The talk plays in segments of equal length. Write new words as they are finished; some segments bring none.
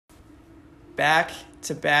back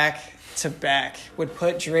to back to back. Would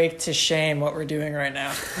put Drake to shame what we're doing right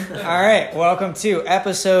now. All right, welcome to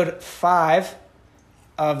episode 5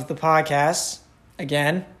 of the podcast.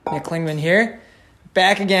 Again, Nick Klingman here.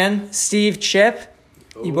 Back again, Steve, Chip.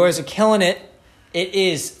 Ooh. You boys are killing it. It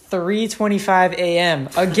is 3:25 a.m.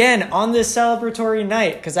 again on this celebratory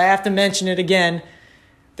night, because I have to mention it again.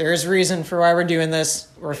 There is reason for why we're doing this.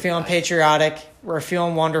 We're feeling patriotic. We're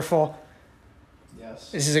feeling wonderful.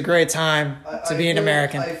 Yes. This is a great time to be an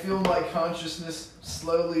American. I feel my consciousness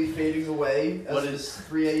slowly fading away as it's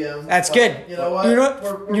 3 a.m. That's good. You know what?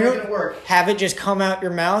 We're making it work. Have it just come out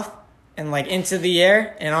your mouth and like into the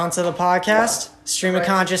air and onto the podcast. Yeah. Stream of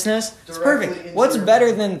consciousness. It's perfect. What's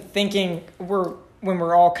better than thinking when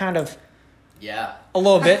we're all kind of a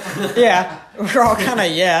little bit. Yeah. We're all kind of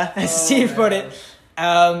as Steve put it.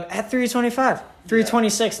 At 3:25.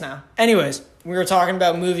 3:26 now. Anyways, we were talking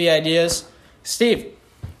about movie ideas. Steve.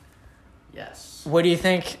 Yes. What do you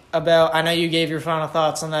think about, I know you gave your final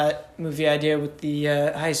thoughts on that movie idea with the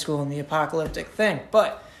high school and the apocalyptic thing,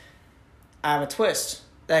 but I have a twist.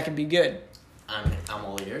 That could be good. I'm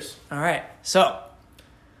all ears. All right. So,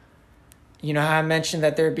 you know how I mentioned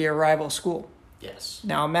that there'd be a rival school? Yes.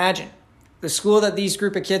 Now imagine, the school that these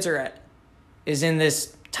group of kids are at is in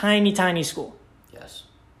this tiny, tiny school. Yes.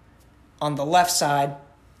 On the left side,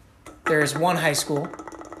 there's one high school.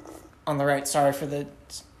 On the right, sorry for the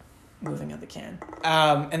moving of the can.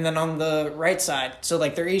 And then on the right side, so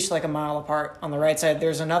like they're each like a mile apart. On the right side,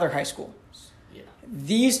 there's another high school. Yeah.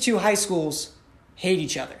 These two high schools hate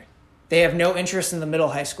each other. They have no interest in the middle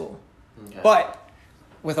high school. Okay. But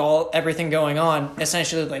with everything going on,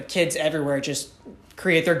 essentially like kids everywhere just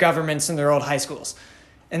create their governments in their old high schools.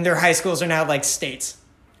 And their high schools are now like states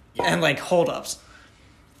and like holdups.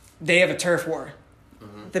 They have a turf war.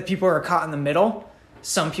 Mm-hmm. The people are caught in the middle.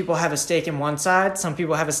 Some people have a stake in one side. Some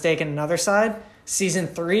people have a stake in another side. Season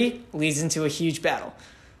 3 leads into a huge battle.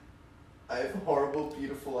 I have a horrible,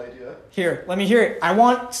 beautiful idea. Here, let me hear it.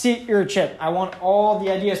 You're a Chip. I want all the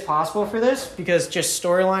ideas possible for this, because just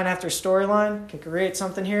storyline after storyline can create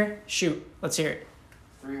something here. Shoot, let's hear it.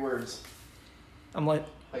 3 words. I'm like...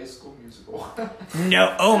 High School Musical.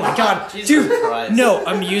 No, oh my God. Dude, no,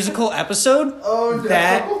 a musical episode? Oh, no.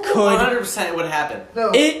 That could... 100% would happen.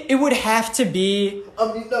 No. It would have to be...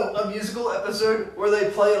 a musical episode where they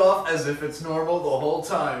play it off as if it's normal the whole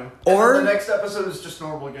time. Or... And the next episode is just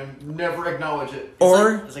normal again. Never acknowledge it.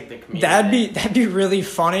 It's like the comedian. That'd be really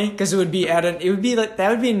funny, because it would be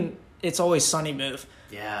an It's Always Sunny move.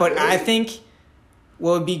 Yeah. But I think...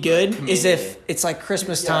 what would be good is if it's like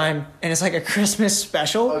Christmas time and it's like a Christmas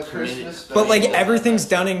special. A Christmas special. But like everything's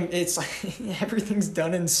done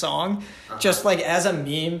in song, just like as a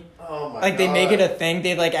meme. Oh my God. They make it a thing.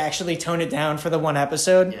 They like actually tone it down for the one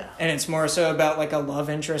episode, and it's more so about like a love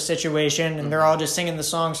interest situation, and they're all just singing the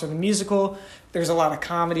songs for the musical. There's a lot of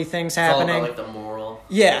comedy things happening. All about like the moral.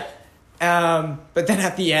 Yeah, but then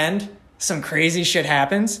at the end, some crazy shit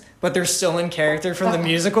happens, but they're still in character from the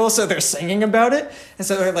musical, so they're singing about it, and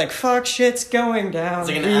so they're like, "Fuck, shit's going down.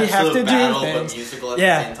 It's like we have to battle, do things." but musical at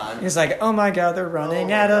the same time. It's like, "Oh my God, they're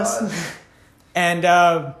running at us," and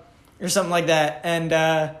or something like that, and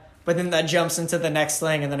but then that jumps into the next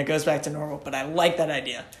thing, and then it goes back to normal. But I like that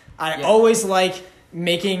idea. I always like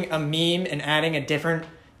making a meme and adding a different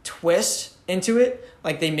twist into it.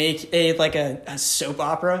 Like they make a soap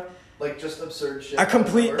opera. Like just absurd shit. A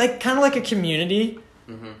complete, like kind of like a Community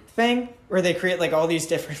thing where they create like all these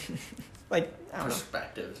different, like I don't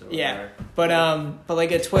perspectives. Know. Yeah, but like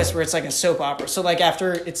a twist where it's like a soap opera. So like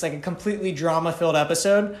after it's like a completely drama filled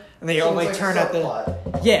episode, and they all like turn at the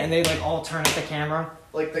and they like all turn at the camera.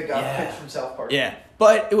 Like the guy pitch from South Park. Yeah,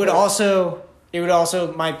 but it would also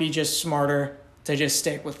might be just smarter to just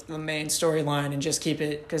stick with the main storyline and just keep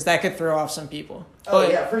it, because that could throw off some people. Oh,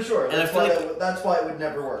 yeah, for sure. That's why it would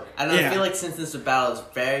never work. And I feel like since this is a battle, it's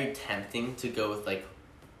very tempting to go with, like,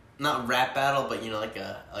 not rap battle, but,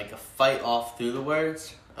 like a fight off through the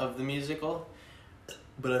words of the musical.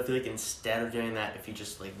 But I feel like instead of doing that, if you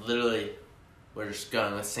just, like, literally were just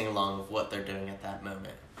going to sing along with what they're doing at that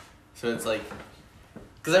moment. So it's like...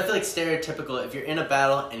 because I feel like stereotypical, if you're in a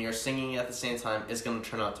battle and you're singing at the same time, it's going to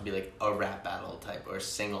turn out to be like a rap battle type or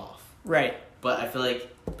sing off. Right. But I feel like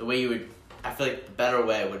the better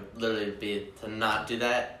way would literally be to not do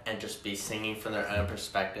that and just be singing from their own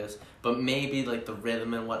perspectives. But maybe like the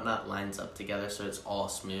rhythm and whatnot lines up together so it's all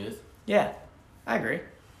smooth. Yeah, I agree.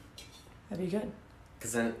 That'd be good.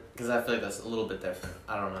 Because I feel like that's a little bit different.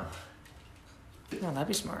 I don't know. No, that'd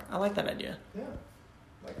be smart. I like that idea. Yeah.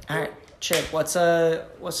 All right, Chip, what's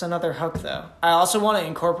another hook, though? I also want to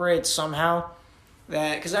incorporate somehow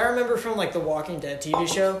that, because I remember from, like, the Walking Dead TV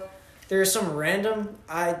show, there's some random,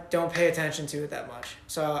 I don't pay attention to it that much.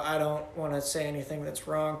 So I don't want to say anything that's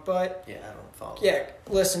wrong. But Yeah, I don't follow. yeah,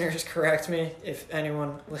 listeners, correct me if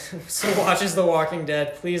anyone still watches The Walking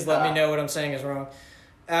Dead. Please let me know what I'm saying is wrong.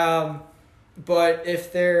 But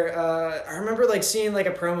if they're, I remember like seeing like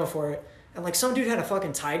a promo for it, and like some dude had a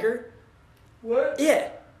fucking tiger. What? Yeah,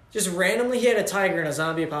 just randomly he had a tiger in a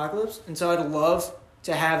zombie apocalypse, and so I'd love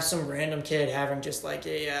to have some random kid having just like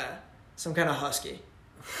a some kind of husky,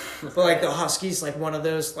 but like the husky's like one of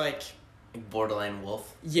those like borderline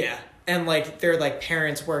wolf. Yeah, and like their like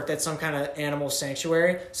parents worked at some kind of animal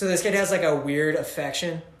sanctuary, so this kid has like a weird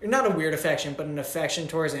affection, not a weird affection, but an affection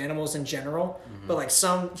towards animals in general. Mm-hmm. But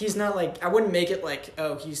like he's not like, I wouldn't make it like,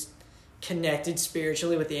 oh, he's connected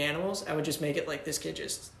spiritually with the animals. I would just make it like this kid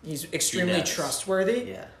he's extremely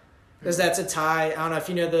trustworthy. Yeah, because that's a tie. I don't know if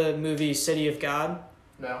you know the movie City of God.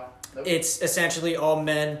 No. Nope. It's essentially all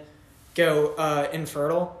men go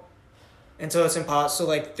infertile, and so it's impossible. So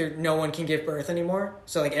like no one can give birth anymore.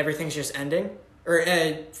 So like everything's just ending, or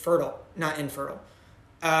fertile, not infertile.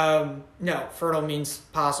 No, fertile means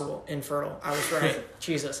possible. Infertile, I was right.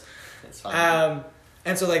 Jesus. It's fine.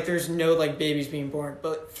 And so like there's no like babies being born,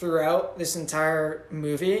 but throughout this entire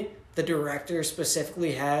movie, the director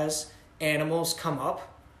specifically has animals come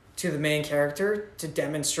up to the main character to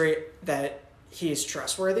demonstrate that he is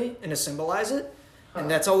trustworthy and to symbolize it. And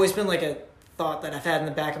that's always been like a thought that I've had in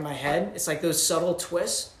the back of my head. It's like those subtle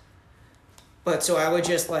twists. But so I would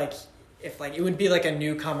just like, if like, it would be like a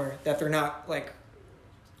newcomer that they're not like,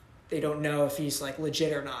 they don't know if he's like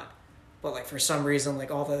legit or not. But like for some reason,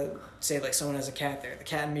 like say like someone has a cat there, the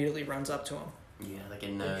cat immediately runs up to him. Yeah, like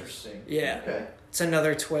it knows. Interesting. Yeah. Okay. It's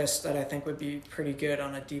another twist that I think would be pretty good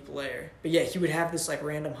on a deep layer. But yeah, he would have this like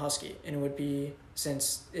random husky, and it would be,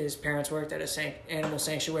 since his parents worked at a animal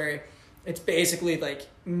sanctuary, it's basically like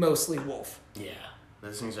mostly wolf. Yeah,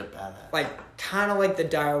 those things are badass. Like kind of like the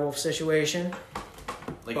direwolf situation.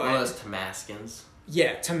 Like one of those Tamaskins.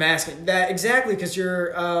 Yeah, Tamaskin. That exactly, because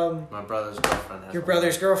My brother's girlfriend has your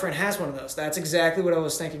brother's girlfriend has one of those. That's exactly what I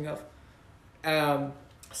was thinking of. Those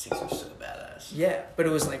things are so badass. Yeah, but it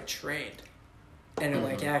was like trained, and it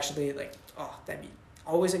like actually like, oh, that'd be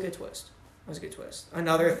always a good twist. Always a good twist.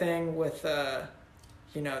 Another thing with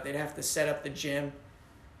they'd have to set up the gym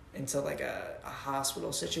into like a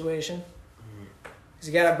hospital situation. Because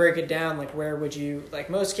you got to break it down, like where would you, like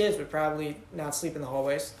most kids would probably not sleep in the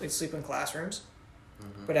hallways, they'd sleep in classrooms.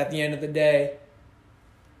 Mm-hmm. But at the end of the day,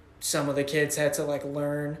 some of the kids had to like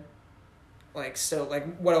learn, like, so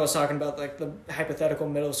like what I was talking about, like the hypothetical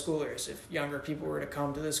middle schoolers, if younger people were to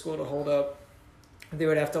come to the school to hold up, they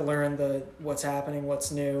would have to learn what's happening,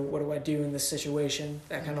 what's new, what do I do in this situation,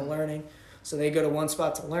 that kind of learning. So they go to one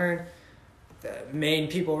spot to learn. The main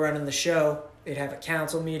people running the show, they'd have a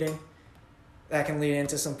council meeting. That can lead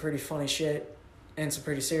into some pretty funny shit and some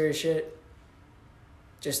pretty serious shit.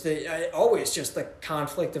 Always just the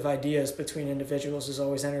conflict of ideas between individuals is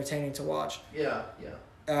always entertaining to watch. Yeah.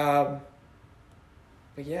 But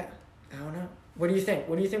yeah, I don't know. What do you think?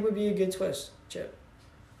 What do you think would be a good twist, Chip?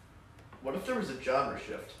 What if there was a genre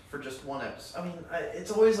shift for just one episode? I mean,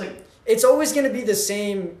 it's always like... It's always going to be the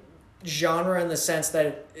same genre in the sense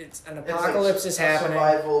that it's an apocalypse is happening.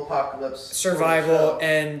 Survival,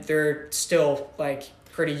 and they're still like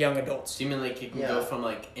pretty young adults. Do you mean like you can go from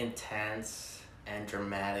like intense and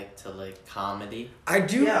dramatic to like comedy? I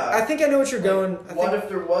do. Yeah. I think I know what you're going. What if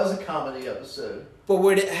there was a comedy episode? But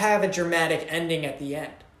would it have a dramatic ending at the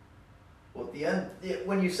end? Well, at the end,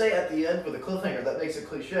 when you say at the end with a cliffhanger, that makes it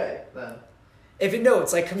cliche. Then,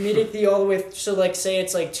 it's like comedic all the way. So like, say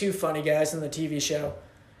it's like two funny guys in the TV show,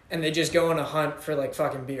 and they just go on a hunt for like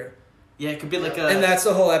fucking beer. Yeah, it could be like and that's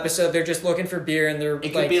the whole episode. They're just looking for beer, and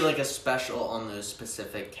it could be like a special on those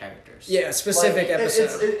specific characters. Yeah, a specific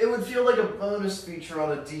episode. It would feel like a bonus feature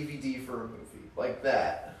on a DVD for a movie, like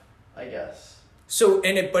that, I guess. So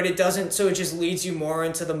but it doesn't. So it just leads you more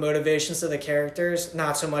into the motivations of the characters,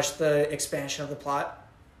 not so much the expansion of the plot.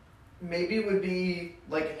 Maybe it would be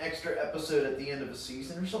like an extra episode at the end of a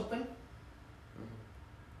season or something.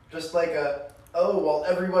 Mm-hmm. Just like while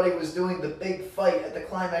everybody was doing the big fight at the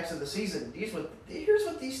climax of the season, here's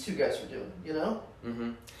what these two guys were doing, you know?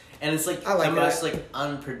 Mm-hmm. And it's like the most like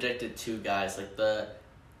unpredicted two guys, like the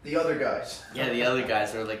other guys. Yeah, the other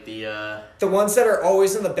guys are like the ones that are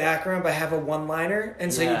always in the background but have a one-liner,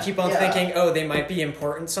 and so you keep on thinking, oh, they might be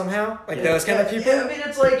important somehow, like those kind of people. Yeah, I mean,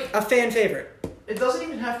 it's like a fan favorite. It doesn't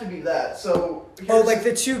even have to be that. So like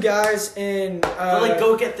the two guys in they'll like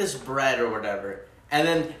go get this bread or whatever. And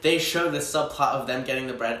then they show the subplot of them getting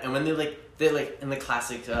the bread, and when they they like in the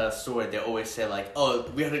classic story, they always say like, "Oh,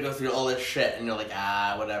 we had to go through all this shit," and you're like,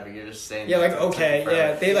 whatever. You're just saying. Yeah, like okay,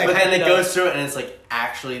 yeah. They like. But then it goes through it, and it's like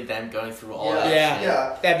actually them going through all that. Shit.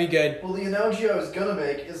 Yeah, that'd be good. Well, the analogy I was gonna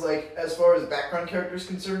make is like, as far as background characters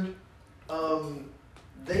concerned,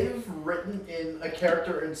 they've written in a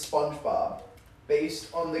character in SpongeBob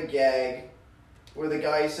based on the gag where the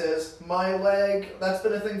guy says, "My leg." That's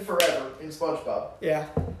been a thing forever in SpongeBob. Yeah.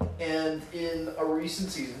 And in a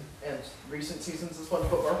recent season, and recent seasons of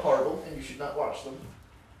SpongeBob are horrible, and you should not watch them,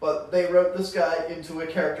 but they wrote this guy into a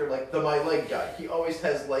character like the My Leg guy. He always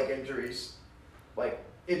has leg injuries. Like,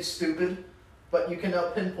 it's stupid, but you can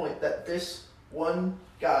now pinpoint that this one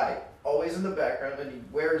guy, always in the background, and he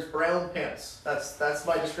wears brown pants. That's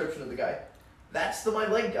my description of the guy. That's the My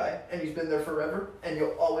Leg guy, and he's been there forever, and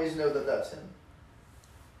you'll always know that that's him.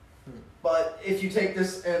 But if you take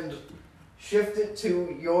this and shift it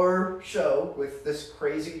to your show with this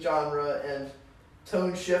crazy genre and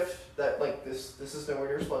tone shift that, like, this is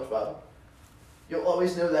nowhere near SpongeBob, you'll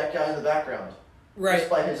always know that guy in the background. Right. Just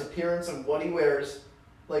by his appearance and what he wears.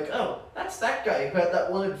 Like, oh, that's that guy who had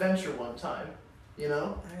that one adventure one time. You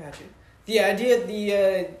know? I got you. The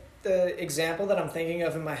idea, the example that I'm thinking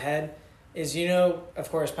of in my head is, you know, of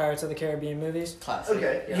course, Pirates of the Caribbean movies. Classic.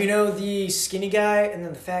 Okay, yeah. You know the skinny guy and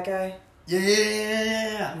then the fat guy?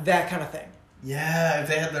 Yeah. That kind of thing. Yeah, if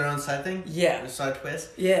they had their own side thing? Yeah. Their side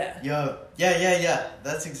twist? Yeah. Yo, yeah.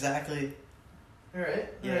 That's exactly...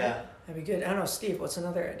 Alright. Yeah. That'd be good. I don't know, Steve, what's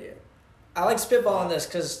another idea? I like spitballing this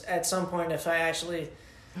because at some point if I actually...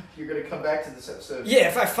 You're going to come back to this episode. Yeah,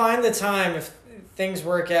 if I find the time, if things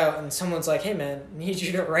work out and someone's like, "Hey man, I need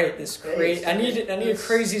you to write this crazy... I need a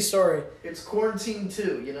crazy story." It's quarantine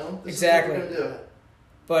too, you know? This exactly. Is what we're going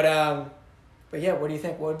to do. But yeah, what do you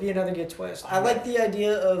think? What would be another good twist? I like the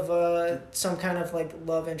idea of some kind of like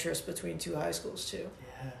love interest between two high schools too.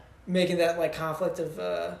 Yeah. Making that like conflict of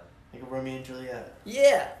like a Romeo and Juliet.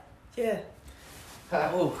 Yeah.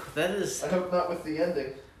 Oh, that is... I hope not with the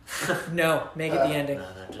ending. No, make it the ending. No,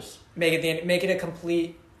 just... Make it the ending. Make it a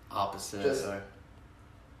complete... Opposite. Just,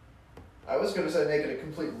 I was going to say make it a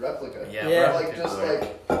complete replica. Yeah. Like, just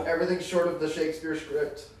like everything short of the Shakespeare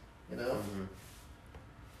script, you know? Mm-hmm.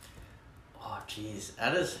 Oh, jeez.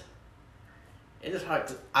 That is... It is hard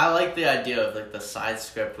to... I like the idea of like the side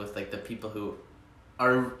script with like the people who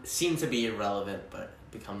seem to be irrelevant but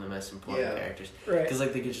become the most important characters. Right. Because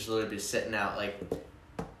like they could just literally be sitting out like,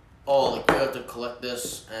 "Oh, like we have to collect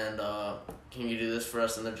this and can you do this for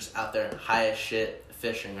us?" And they're just out there high as shit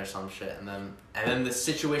fishing or some shit, and then the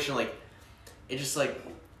situation like it just like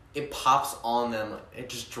it pops on them, it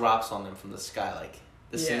just drops on them from the sky, like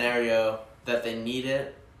the scenario that they need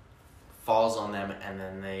it falls on them, and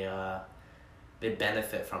then they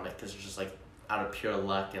benefit from it because it's just like out of pure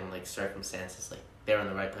luck and like circumstances, like they're in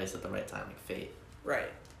the right place at the right time, like fate.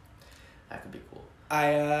 Right. That could be cool.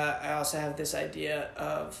 I also have this idea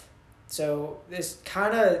of, so this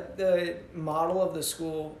kind of, the model of the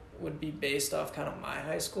school would be based off kind of my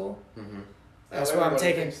high school. Mm-hmm. That's why I'm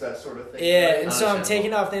taking that sort of thing. Yeah, right? and so I'm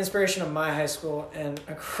taking off the inspiration of my high school, and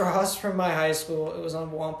across from my high school, it was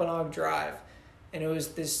on Wampanoag Drive, and it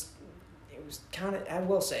was kind of, I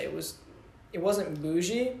will say, it wasn't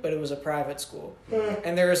bougie, but it was a private school.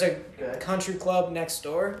 And there was a country club next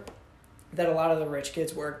door that a lot of the rich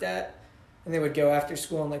kids worked at, and they would go after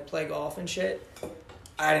school and like play golf and shit.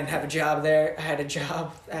 I didn't have a job there. I had a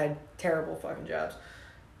job. I had terrible fucking jobs.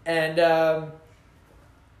 And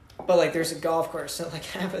but like there's a golf course, so like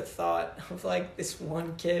I have a thought of like this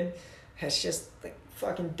one kid that's just like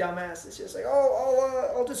fucking dumbass. It's just like,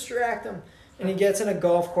 I'll distract him, and he gets in a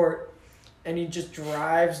golf court. And he just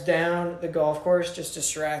drives down the golf course, just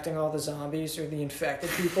distracting all the zombies or the infected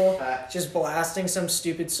people, just blasting some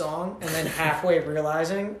stupid song, and then halfway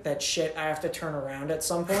realizing that shit, I have to turn around at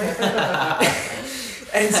some point.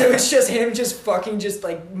 And so it's just him just fucking just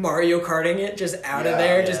like Mario Karting it, just out of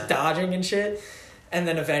there, just dodging and shit. And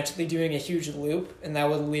then eventually doing a huge loop, and that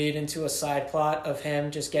would lead into a side plot of him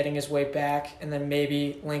just getting his way back, and then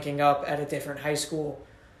maybe linking up at a different high school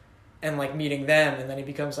and like meeting them, and then he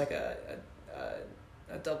becomes like a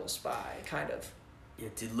double spy kind of. Yeah,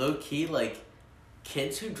 dude, low key, like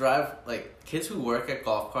kids who work at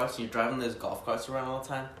golf carts and you're driving those golf carts around all the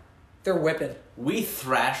time, they're whipping. We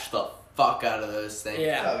thrash the fuck out of those things.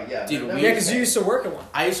 Yeah. Oh yeah, dude. No, because you used to work at one.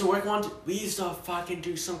 I used to work at one. We used to fucking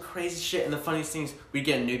do some crazy shit, and the funniest thing is we'd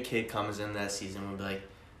get a new kid comes in that season. We'd be like,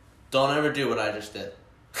 "Don't ever do what I just did."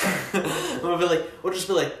 We'll just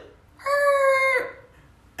be like.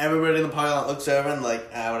 Everybody in the parking lot looks over and like,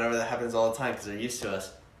 whatever, that happens all the time because they're used to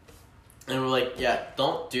us. And we're like, yeah,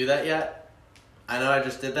 don't do that yet. I know I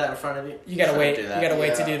just did that in front of you. You gotta wait. You gotta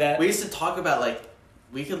wait to do that. We used to talk about, like,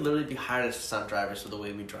 we could literally be hired as stunt drivers for the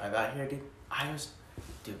way we drive out here, dude.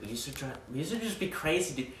 We used to just be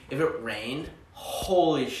crazy, dude. If it rained,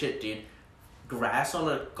 holy shit, dude. Grass on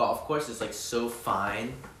a golf course is, like, so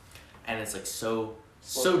fine, and it's, like, so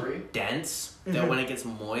dense that when it gets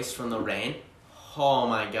moist from the rain, oh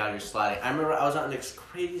my god, you're sliding. I remember I was out in this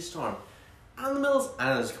crazy storm. Out in the middle of,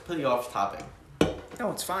 I know, it's completely off topic.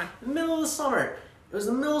 No, it's fine. In the middle of the summer. It was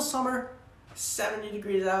the middle of summer, 70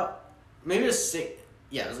 degrees out. Maybe it was it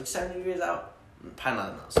was like 70 degrees out. Probably not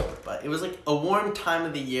in the middle of summer, but it was like a warm time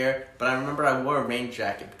of the year. But I remember I wore a rain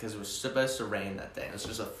jacket because it was supposed to rain that day. It was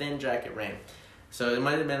just a thin jacket rain. So it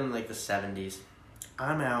might have been in like the 70s.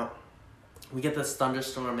 I'm out. We get this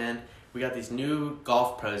thunderstorm in. We got these new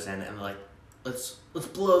golf pros in, and they're like, let's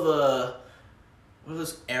blow the, what are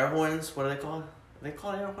those air horns? What are they called? Are they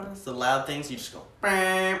called air horns? The loud things you just go.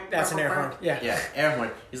 That's an air horn. Yeah. Yeah, air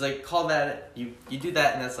horn. He's like, call that. You do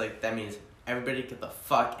that, and that's like, that means everybody get the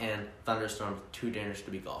fuck in. Thunderstorm, too dangerous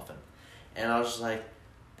to be golfing. And I was just like,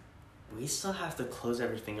 we still have to close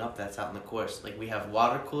everything up that's out in the course. Like, we have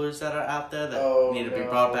water coolers that are out there that need to be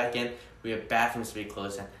brought back in. We have bathrooms to be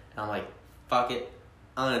closed in. And I'm like, fuck it,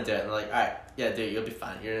 I'm gonna do it. And they're like, alright, yeah, dude, you'll be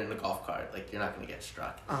fine. You're in the golf cart. Like, you're not gonna get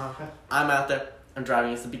struck. Uh-huh. I'm out there. I'm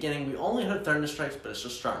driving. It's the beginning. We only heard thunder strikes, but it's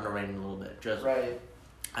just starting to rain a little bit. Just Right.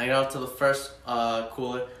 I got up to the first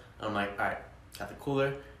cooler. And I'm like, alright, got the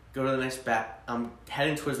cooler. Go to the next I'm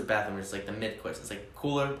heading towards the bathroom. It's like the mid-course. It's like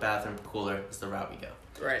cooler, bathroom, cooler is the route we go.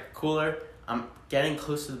 Right. Cooler. I'm getting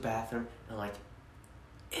close to the bathroom. And I'm like,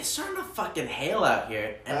 it's starting to fucking hail out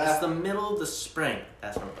here. And it's the middle of the spring.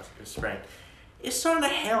 That's when it was. It was spring. It's starting to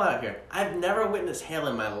hail out here. I've never witnessed hail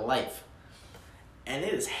in my life. And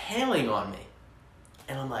it is hailing on me.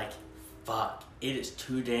 And I'm like, fuck. It is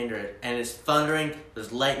too dangerous. And it's thundering.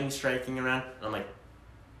 There's lightning striking around. And I'm like,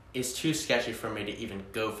 it's too sketchy for me to even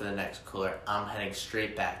go for the next cooler. I'm heading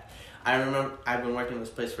straight back. I remember I've been working in this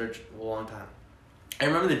place for a long time. I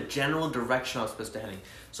remember the general direction I was supposed to be heading.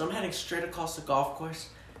 So I'm heading straight across the golf course.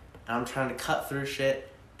 And I'm trying to cut through shit.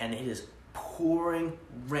 And it is pouring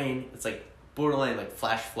rain. It's like borderline like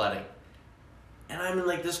flash flooding. And I'm in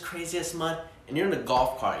like this craziest mud. And you're in a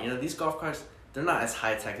golf cart. You know, these golf carts, they're not as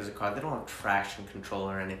high tech as a car. They don't have traction control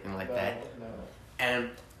or anything like that. No. And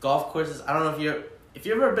golf courses, I don't know if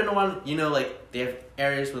you've ever been to one, you know, like, they have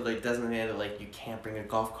areas where, like, designated, like, you can't bring a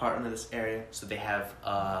golf cart into this area. So they have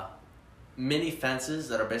mini fences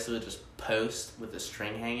that are basically just posts with a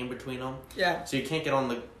string hanging between them. Yeah. So you can't get on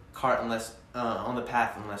the cart unless, on the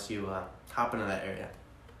path unless you hop into that area.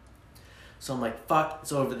 So I'm like, fuck,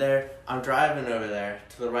 it's over there. I'm driving over there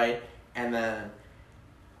to the right, and then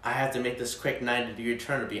I have to make this quick 90-degree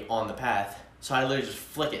turn to be on the path. So I literally just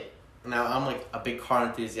flick it. Now, I'm, like, a big car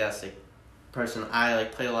enthusiastic person. I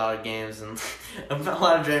like play a lot of games and a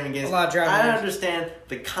lot of driving games. I understand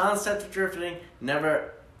the concept of drifting.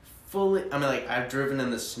 Never fully. I mean, like, I've driven in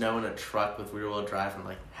the snow in a truck with rear-wheel drive and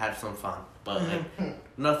like had some fun, but like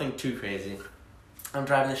nothing too crazy. I'm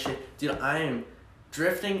driving this shit, dude. I am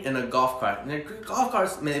drifting in a golf cart. And golf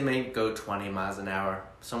carts may go 20 miles an hour,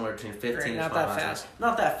 somewhere between 15 and 20 miles an hour.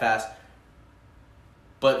 Not that fast,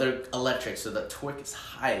 but they're electric, so the torque is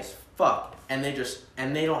high as fuck. And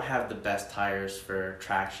they don't have the best tires for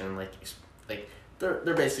traction. Like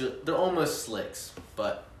they're almost slicks,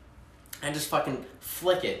 but I just fucking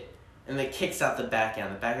flick it, and it kicks out the back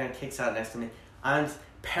end. The back end kicks out next to me. I'm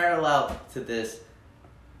parallel to this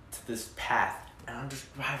path, and I'm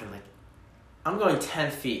just driving like I'm going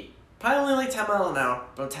 10 feet, probably only like 10 miles an hour,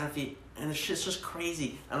 but I'm 10 feet, and the shit's just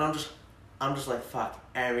crazy. And I'm just like, fuck,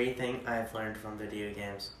 everything I've learned from video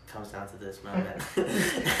games comes down to this moment.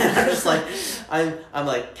 And I'm just like, I'm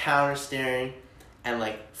like counter steering and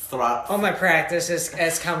like throttle. All my practice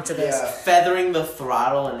has come to this. Yeah. Feathering the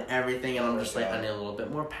throttle and everything, and I'm just like, I need a little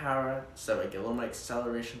bit more power, so I get a little more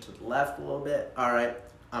acceleration to the left a little bit. Alright,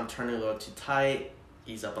 I'm turning a little too tight,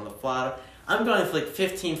 ease up on the throttle. I'm going for like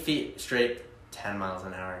 15 feet straight, 10 miles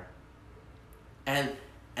an hour. And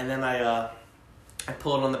then I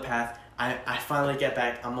pull it on the path. I finally get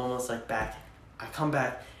back. I'm almost like back. I come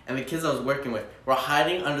back, and the kids I was working with were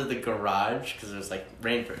hiding under the garage because it was like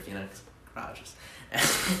rainproof, you know, because garages.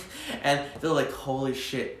 And they're like, holy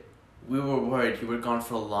shit, we were worried you were gone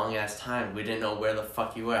for a long ass time. We didn't know where the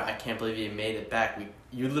fuck you were. I can't believe you made it back.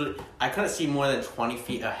 I couldn't see more than 20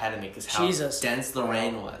 feet ahead of me because how dense the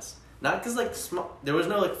rain was. Not because like there was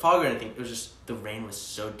no like fog or anything. It was just the rain was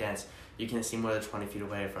so dense you couldn't see more than 20 feet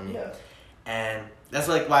away from you. Yeah. And that's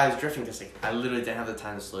like why I was drifting, because like I literally didn't have the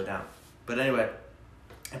time to slow down. But anyway,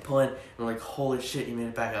 I pull in and I'm like, holy shit, you made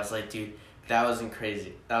it back. I was like, dude, That wasn't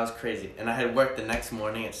crazy. That was crazy. And I had work the next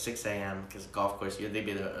morning at 6 a.m. because golf course, they'd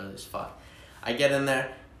be there early as fuck. I get in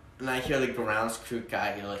there, and I hear the grounds crew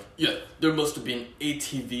guy go like, yeah, there must have been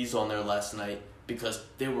ATVs on there last night because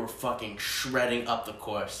they were fucking shredding up the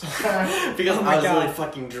course. Because I was really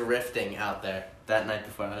fucking drifting out there that night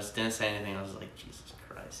before. I didn't say anything. I was like, Jesus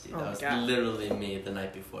Christ, dude. That was literally me the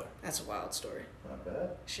night before. That's a wild story. Not bad.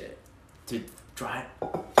 Shit. Dude,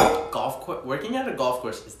 golf course. Working at a golf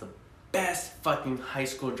course is the best fucking high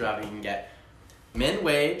school job you can get. Min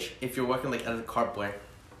wage if you're working like as a cart boy.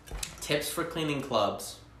 Tips for cleaning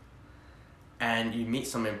clubs. And you meet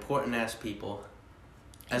some important ass people.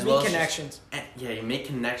 As well as connections. You make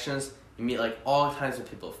connections. You meet like all kinds of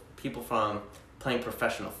people. People from playing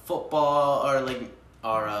professional football or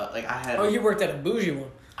I had. Oh, you worked at a bougie one.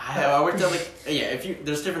 I worked at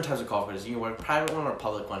there's different types of golf courses. You can work private one or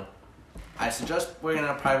public one. I suggest working at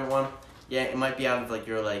a private one. Yeah, it might be out of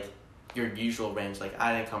your usual range. Like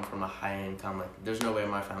I didn't come from a high income. Like there's no way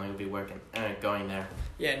my family would be going there.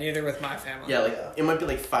 Yeah, neither with my family. Yeah, it might be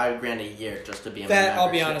like $5,000 a year just to be a membership.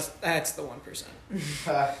 I'll be honest, that's the 1%.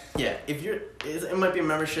 Yeah, it might be a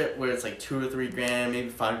membership where it's like $2 or $3,000, maybe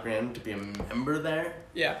 $5,000 to be a member there.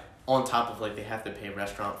 Yeah. On top of they have to pay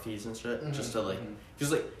restaurant fees and shit, just to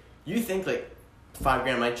because you think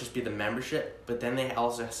 $5,000 might just be the membership, but then they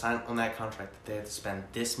also sign on that contract that they have to spend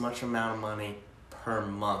this much amount of money per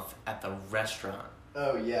month at the restaurant.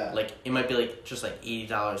 Oh yeah. It might be just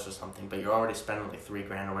 $80 or something, but you're already spending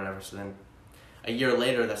 $3,000 or whatever. So then, a year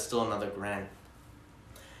later, that's still another $1,000.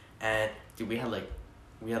 And dude, we had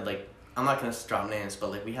I'm not gonna drop names,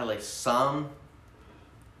 but we had some,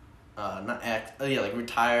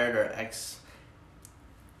 retired or ex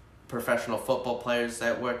professional football players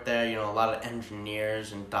that worked there. You know, a lot of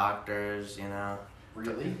engineers and doctors. You know.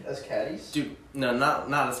 Really? As caddies? Dude, no,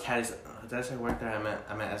 not as caddies. Did I say work there?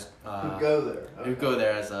 I meant as who go there. Okay. Who go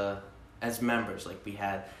there as members. We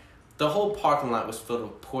had the whole parking lot was filled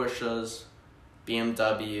with Porsches,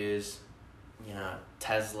 BMWs,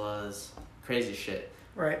 Teslas, crazy shit.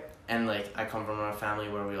 Right. And I come from a family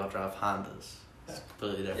where we all drive Hondas. It's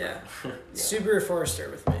completely different. Yeah. Subaru Forester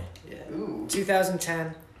with me. Yeah. Ooh.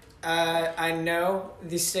 2010. I know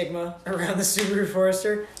the stigma around the Subaru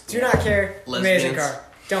Forester. Do not care. Lesbians. Amazing car.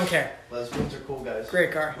 Don't care. Lesbians are cool guys.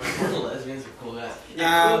 Great car. Lesbians are cool guys.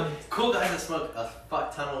 Yeah, cool guys that smoke a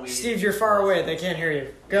fuck ton of weed. Steve, you're far away. They can't hear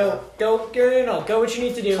you. Go what you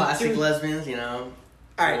need to do. Classic lesbians, All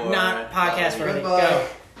right, not podcast ready. Go.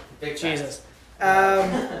 Big Jesus.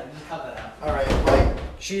 Cut that out. All right,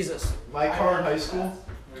 Jesus. My car in high school,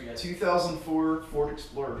 2004 Ford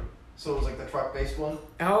Explorer. So it was the truck-based one.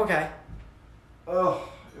 Oh, okay. Oh,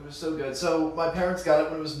 it was so good. So my parents got it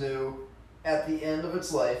when it was new. At the end of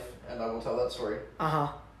its life, and I will tell that story. Uh-huh.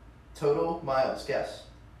 Total miles, guess.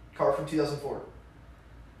 Car from 2004.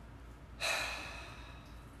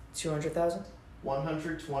 200,000?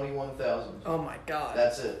 121,000. Oh my god.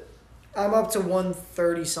 That's it. I'm up to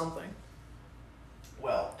 130 something.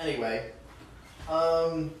 Well, anyway.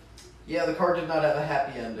 The car did not have a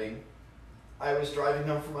happy ending. I was driving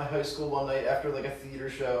home from my high school one night after a theater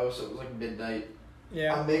show, so it was midnight.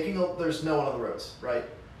 Yeah. There's no one on the roads, right?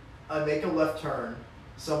 I make a left turn.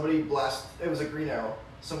 It was a green arrow.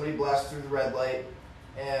 Somebody blasts through the red light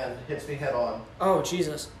and hits me head on. Oh,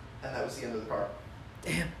 Jesus. And that was the end of the car.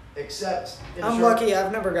 Damn. Except I'm lucky.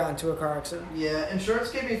 I've never gotten into a car accident. Yeah,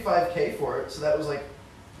 insurance gave me $5,000 for it, so that was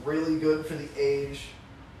really good for the age.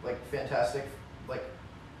 Fantastic.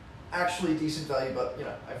 Actually decent value, but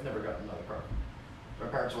I've never gotten another car. My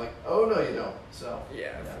parents were oh no you don't. So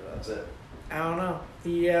yeah, that's it. I don't know.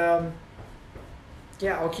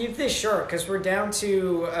 I'll keep this short because we're down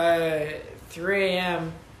to 3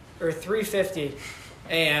 a.m. or 3:50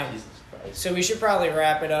 a.m. So we should probably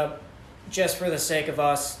wrap it up just for the sake of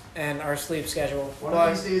us and our sleep schedule. One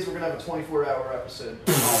of these days we're going to have a 24-hour episode.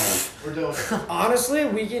 We're doing it. Honestly,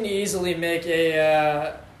 we can easily make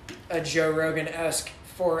a Joe Rogan-esque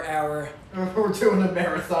 4-hour. We're doing a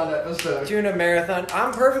marathon episode. Doing a marathon.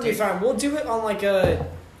 I'm perfectly fine. We'll do it on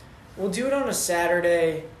a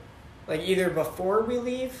Saturday. Either before we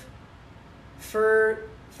leave for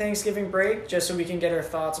Thanksgiving break, just so we can get our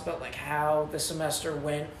thoughts about how the semester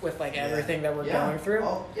went with everything that we're going through.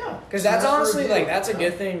 Well, yeah. Because that's honestly that's a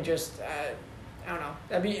good thing. Just I don't know.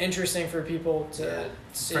 That'd be interesting for people to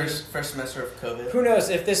see. First semester of COVID. Who knows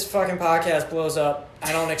if this fucking podcast blows up?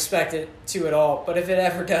 I don't expect it to at all. But if it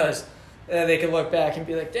ever does, they can look back and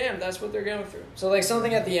be like, "Damn, that's what they're going through." So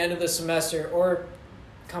something at the end of the semester or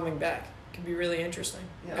coming back. Could be really interesting.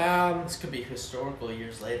 Yeah. This could be historical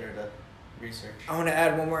years later to research. I want to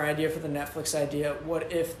add one more idea for the Netflix idea.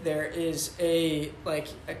 What if there is a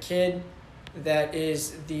kid that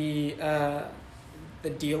is the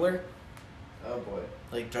dealer, Oh boy.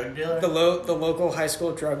 Like drug dealer? the local high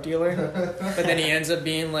school drug dealer, but then he ends up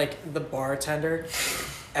being like the bartender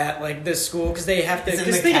at like this school because they have to. It's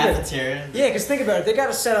in the think about it. cafeteria. Yeah, because think about it. They got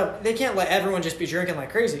to set up. They can't let everyone just be drinking like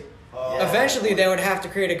crazy. Oh. Eventually, they would have to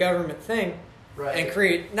create a government thing Right. and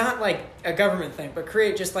create not like a government thing, but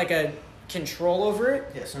create just like a control over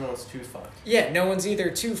it. Yeah, so no one's too fucked. Yeah, no one's either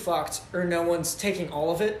too fucked or no one's taking all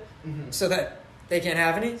of it, Mhm. so that they can't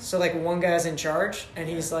have any. So like one guy's in charge, and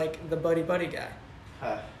he's like the buddy guy,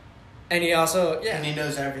 Huh. and he also And he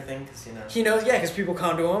knows everything because, you know. he knows because people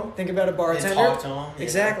come to him. Think about a They bartender. talk to him. Yeah.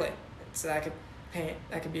 Exactly. So that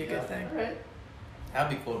could be a good thing. All right.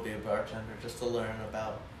 That'd be cool to be a bartender, just to learn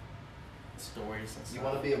about stories and stuff. You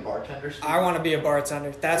want to be a bartender? Steve? I want to be a bartender.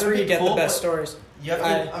 That's That where would you be get cool, the best but- stories. You have to,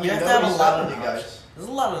 I you mean, have to have a nobody's lot of stopping you knowledge. guys. There's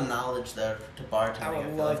a lot of knowledge there to bartending. I would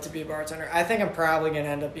feel love like. to be a bartender. I think I'm probably gonna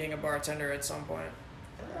end up being a bartender at some point.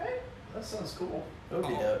 All right. That sounds cool. It would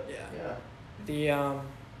be Oh, dope. Yeah. Yeah. The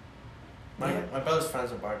My brother's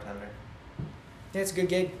friend's a bartender. yeah, it's a good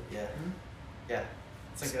gig. Yeah. Mhm. Yeah.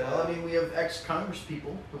 It's like Well, I mean, we have ex-Congress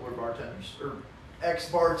people who are bartenders, or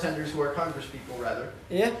ex-bartenders who are Congress people, rather.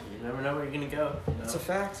 Yeah, you never know where you're gonna go. You it's know? a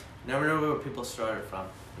fact. Never know where people started from.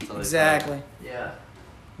 Until they Exactly. Yeah.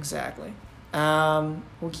 Exactly.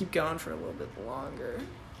 We'll keep going for a little bit longer.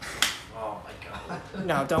 Oh my god.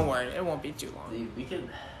 No, don't worry. It won't be too long. We could.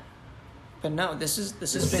 But no, this has The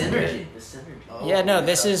been synergy. The synergy. Oh, yeah, no, yeah.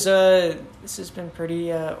 this has been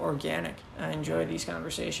pretty organic. I enjoy these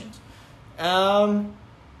conversations. Trying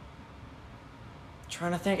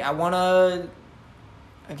to think. I want to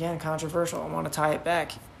again controversial. I want to tie it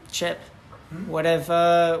back. Chip, what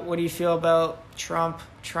do you feel about Trump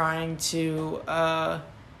trying to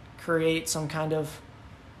create some kind of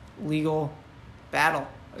legal battle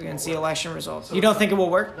against the election results? So- You don't think it will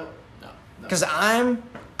work? No. No. Because I'm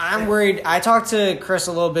worried. I talked to Chris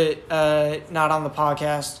a little bit, not on the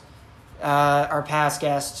podcast, our past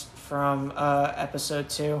guest from episode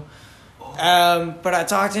 2. But I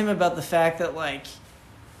talked to him about the fact that like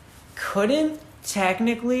couldn't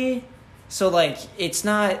technically, so like it's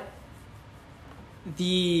not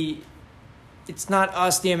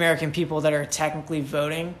us, the American people, that are technically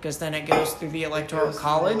voting, because then it goes through the electoral Goes to the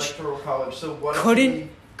college. Electoral college. So what?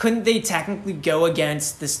 Couldn't they technically go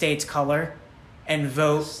against the state's color and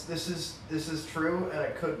vote? This is true, and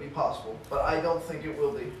it could be possible, but I don't think it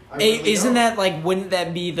will be. I really Isn't don't. that like? Wouldn't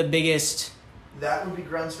that be the biggest? That would be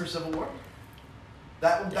grounds for civil war.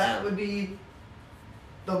 That Yeah. would be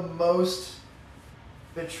the most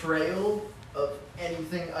betrayal of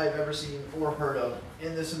anything I've ever seen or heard of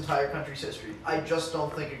in this entire country's history. I just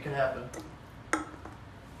don't think it can happen.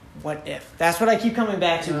 What if? That's what I keep coming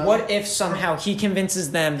back to. No. What if somehow he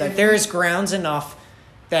convinces them that If there he- is grounds enough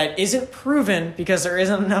that isn't proven, because there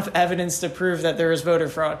isn't enough evidence to prove that there is voter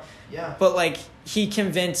fraud, Yeah. but like he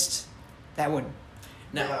convinced that would.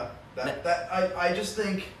 No. Yeah. I just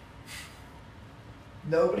think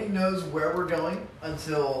nobody knows where we're going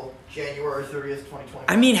until January 30th, 2020.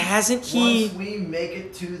 I mean, hasn't he? Once we make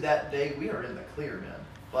it to that day, we are in the clear, man.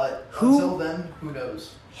 But Who- until then, who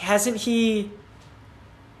knows? Hasn't he?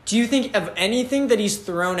 Do you think of anything that he's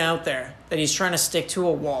thrown out there that he's trying to stick to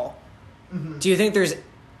a wall? Mhm. Do you think there's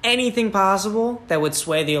anything possible that would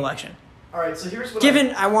sway the election? All right, so here's what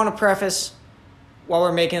Given, I want to preface while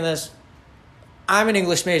we're making this, I'm an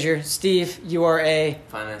English major. Steve, you are a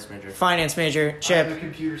Finance major. finance major. I'm a Chip,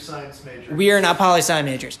 computer science major. we are not poli-sci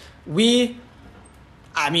majors.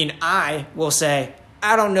 I will say,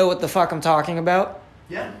 I don't know what the fuck I'm talking about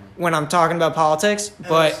Yeah, when I'm talking about politics,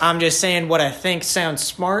 but Yes. I'm just saying what I think sounds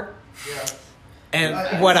smart yeah. and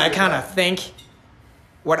I what I agree with kind of that. think,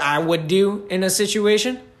 what I would do in a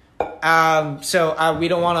situation. So we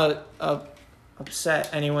don't want to upset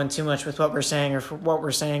anyone too much with what we're saying, or for what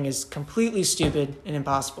we're saying is completely stupid and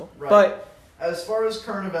impossible. Right. But, As far as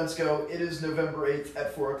current events go, it is November 8th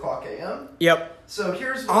at 4 o'clock a.m. yep, So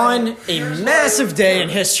here's what on here's a what massive I've day in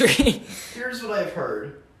heard. history. Here's what I've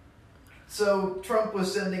heard. So Trump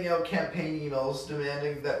was sending out campaign emails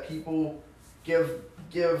demanding that people give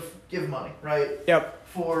money, right? Yep.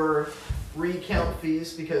 For recount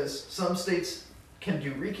fees, because some states can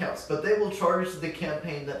do recounts, but they will charge the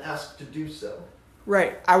campaign that asks to do so.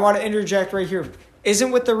 Right. I want to interject right here.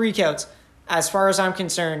 Isn't with the recounts, as far as I'm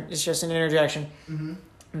concerned, it's just an interjection, Mm-hmm.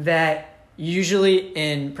 that usually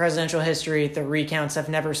in presidential history, the recounts have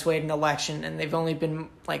never swayed an election, and they've only been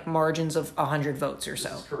like margins of 100 votes or This so.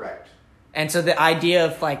 is correct. And so the idea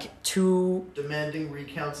of like two... Demanding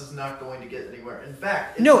recounts is not going to get anywhere. In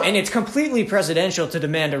fact... and it's completely presidential to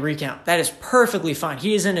demand a recount. That is perfectly fine.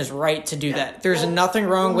 He is in his right to do that. There's nothing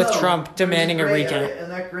wrong with Trump demanding a recount. Area,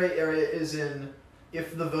 and that gray area is in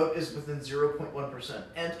if the vote is within 0.1%.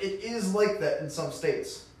 And it is like that in some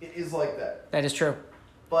states. It is like that. That is true.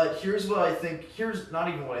 But here's what I think. Here's not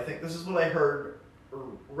even what I think. This is what I heard or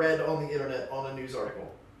read on the internet on a news article.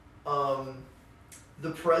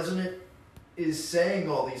 The president is saying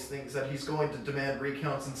all these things that he's going to demand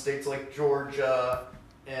recounts in states like Georgia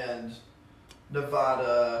and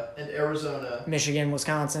Nevada and Arizona. Michigan,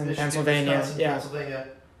 Wisconsin, Pennsylvania. Pennsylvania.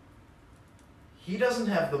 He doesn't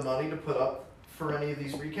have the money to put up for any of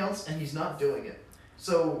these recounts, and he's not doing it.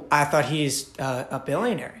 So I thought he's a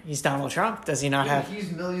billionaire. He's Donald Trump. Does he not have?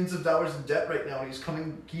 He's millions of dollars in debt right now. He's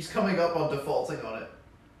coming up on defaulting on it.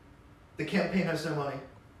 The campaign has no money.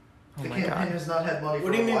 Oh the my campaign God. has not had money.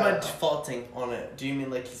 What do you mean by now. defaulting on it? Do you mean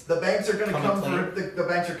like The banks are going to come clean? for the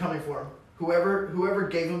banks are coming for him. Whoever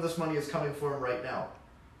gave him this money is coming for him right now.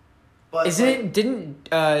 But Didn't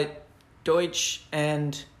Deutsche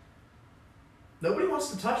and nobody wants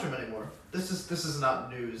to touch him anymore. This is not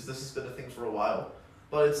news. This has been a thing for a while.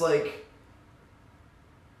 But it's like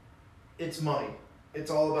it's money. It's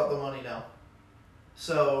all about the money now.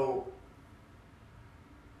 So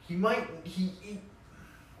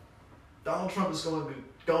Donald Trump is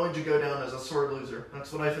going to go down as a sore loser.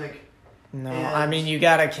 That's what I think. No, And I mean, you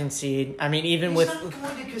gotta concede. I mean, even he's with not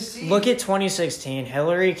going to concede. look at 2016,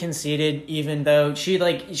 Hillary conceded, even though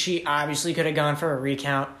she obviously could have gone for a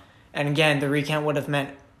recount, and again, the recount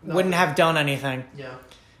wouldn't have done anything. Yeah.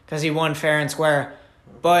 Because he won fair and square,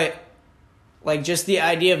 but like just the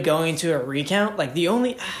idea of going to a recount, like the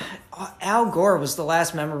only Al Gore was the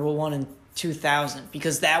last memorable one in 2000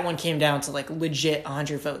 because that one came down to like legit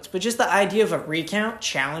 100 votes. But just the idea of a recount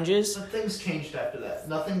challenges. But things changed after that.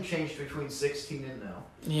 Nothing changed between 16 and now.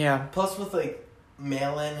 Yeah. Plus with like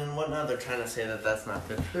mail-in and whatnot, they're trying to say that that's not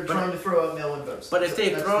good. They're trying to throw out mail-in votes. But if they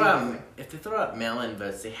That's throw the out only thing. mail-in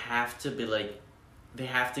votes, they have to be like, they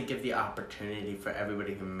have to give the opportunity for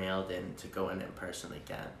everybody who mailed in to go in person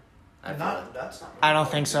again. That's not. I don't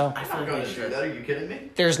think so. I'm not going to do that. Are you kidding me?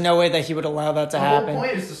 There's no way that he would allow that to The happen. whole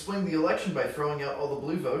point is to swing the election by throwing out all the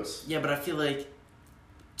blue votes. Yeah, but I feel like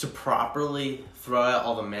to properly throw out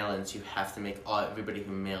all the mail-ins, you have to make everybody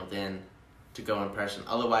who mailed in to go in person.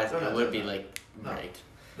 Otherwise, it would be like right.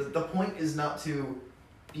 The point is not to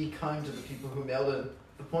be kind to the people who mailed in.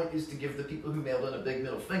 The point is to give the people who mailed in a big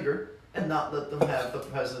middle finger and not let them have the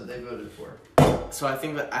president they voted for. So I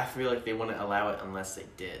feel like they wouldn't allow it unless they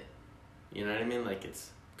did. You know what I mean? Like it's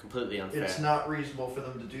completely unfair. It's not reasonable for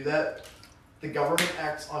them to do that. The government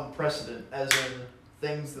acts on precedent, as in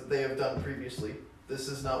things that they have done previously. This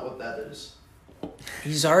is not what that is.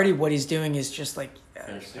 What he's doing is just like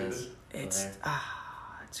it's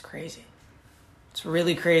crazy. It's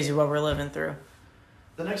really crazy what we're living through.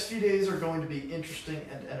 The next few days are going to be interesting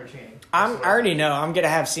and entertaining. I already know I'm gonna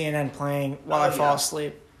have CNN playing while I fall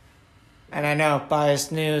asleep. And I know,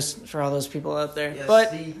 biased news for all those people out there. Yes,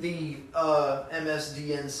 but the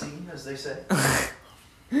MSDNC, as they say. Oh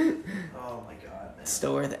my God, man.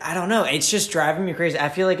 Still worth it. I don't know. It's just driving me crazy. I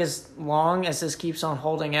feel like as long as this keeps on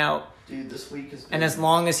holding out, dude, this week is. And as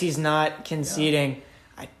long as he's not conceding,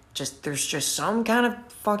 there's just some kind of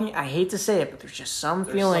fucking. I hate to say it, but there's just some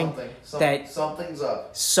feeling that something's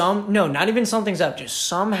up. Not even something's up. Just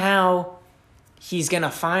somehow, he's gonna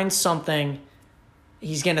find something.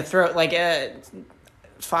 He's gonna throw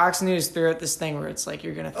Fox News threw out this thing where it's like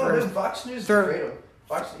you're gonna throw. Oh, Fox News betrayed him.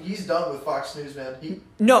 He's done with Fox News, man.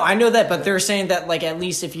 No, I know that, but they're saying that like at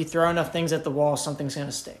least if you throw enough things at the wall, something's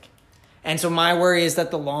gonna stick. And so my worry is that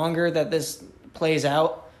the longer that this plays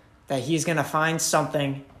out, that he's gonna find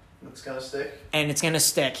something. It's gonna stick. And it's gonna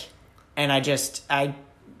stick, and I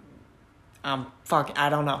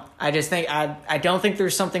don't know. I just think I don't think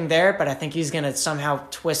there's something there, but I think he's gonna somehow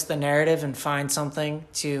twist the narrative and find something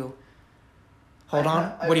to hold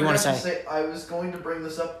on. What do you want to say? I was going to bring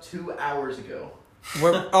this up 2 hours ago.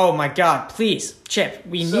 Oh my God! Please, Chip,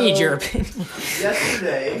 we need your opinion.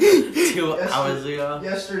 Yesterday, 2 hours ago.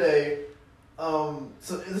 Yesterday,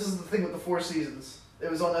 so this is the thing with the Four Seasons.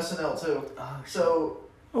 It was on SNL too.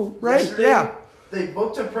 Oh right, yeah. They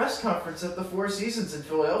booked a press conference at the Four Seasons in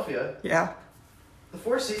Philadelphia. Yeah. The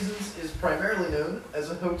Four Seasons is primarily known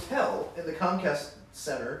as a hotel in the Comcast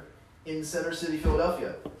Center in Center City,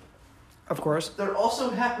 Philadelphia. Of course. There also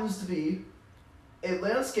happens to be a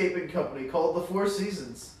landscaping company called the Four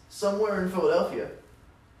Seasons somewhere in Philadelphia.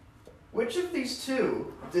 Which of these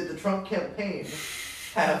two did the Trump campaign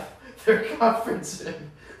have their conference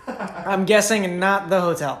in? I'm guessing not the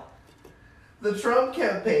hotel. The Trump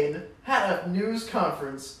campaign had a news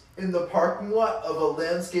conference in the parking lot of a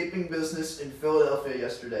landscaping business in Philadelphia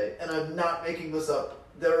yesterday. And I'm not making this up.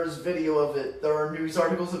 There is video of it. There are news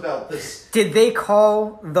articles about this. Did they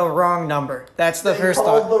call the wrong number? That's the first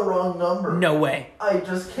thought. They called the wrong number. No way. I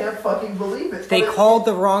just can't fucking believe it. They called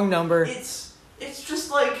the wrong number. It's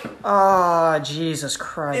just like... Oh, Jesus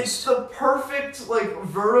Christ. It's the perfect, like,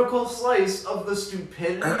 vertical slice of the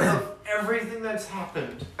stupidity of everything that's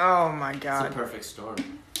happened. Oh, my It's God. a perfect storm.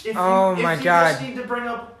 If you just need to bring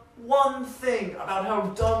up one thing about how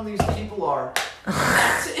dumb these people are,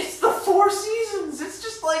 it's the Four Seasons. It's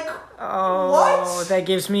just like, what? That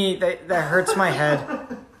gives me, that hurts my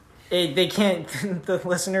head. They can't, the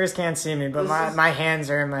listeners can't see me, but my hands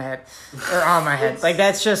are in my head, or on my head. Like,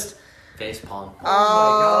 that's just... Facepalm.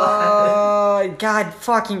 Oh, my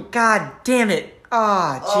God. God damn it.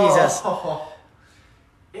 Jesus. Oh,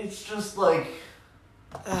 it's just like,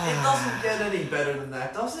 it doesn't get any better than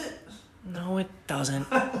that, does it? No, it doesn't.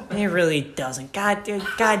 It really doesn't. God, dude,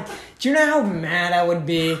 God, do you know how mad I would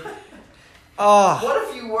be? Oh. What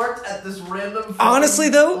if you worked at this random honestly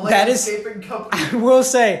though, that is, landscaping company? I will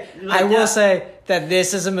say that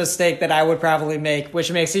this is a mistake that I would probably make,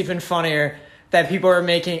 which makes it even funnier that people are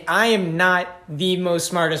making. I am not the most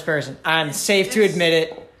smartest person. I'm safe to admit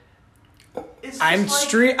it.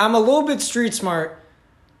 I'm a little bit street smart,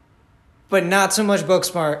 but not so much book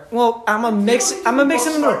smart. Well, I'm a mix in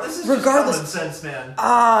the This is regardless. just common sense,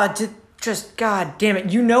 man. Just god damn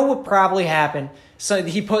it. You know what probably happened? So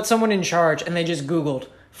he put someone in charge and they just Googled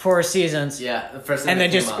Four Seasons. Yeah, the first thing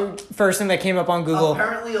that came up. First thing that came up on Google.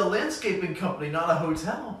 Apparently a landscaping company, not a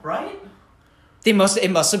hotel, right? They must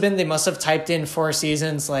have typed in Four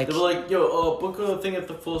Seasons, like... They were like, yo, book a thing at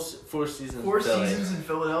the Four Seasons. Four Seasons in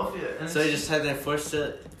Philadelphia. And so they just had their Four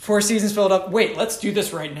Seasons filled up. Wait, let's do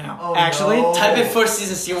this right now. Oh, actually, no. Type in Four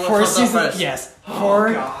Seasons, see what Four comes up Seasons, first. yes. Oh,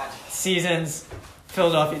 Four God. Seasons,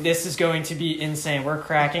 Philadelphia. This is going to be insane. We're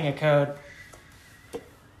cracking a code.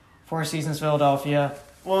 Four Seasons, Philadelphia.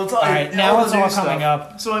 Well, it's all right. Now it's all coming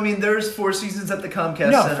up. So I mean, there's Four Seasons at the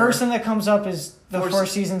Comcast No, Center. first thing that comes up is the Four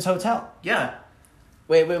Seasons Hotel. Yeah.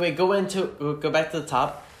 Wait. Go back to the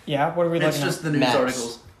top. Yeah, what are we looking at? It's just the news Maps.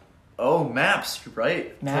 articles. Oh, maps. You're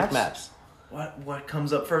right. Maps? Click maps. What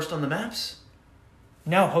comes up first on the maps?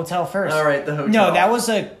 No, hotel first. All right, the hotel. No, that was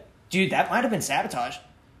dude, that might have been sabotage.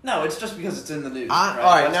 No, it's just because it's in the news. All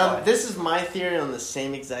right, That's now why. this is my theory on the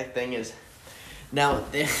same exact thing as... Now,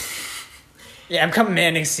 Yeah, I'm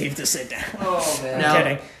commanding Steve to sit down. Oh, man. Now- I'm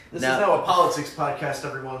kidding. This now- is now a politics podcast,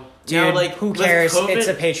 everyone. Dude, now, like, who with cares? COVID- It's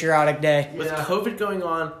a patriotic day. with Yeah. COVID going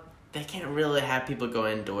on, they can't really have people go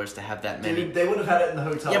indoors to have that many. Dude, they would have had it in the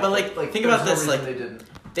hotel. Yeah, but, like, think there's about no this, reason like, they didn't.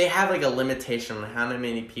 They have like a limitation on how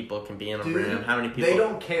many people can be in a Dude, room. How many people? They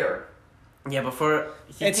don't care. Yeah, before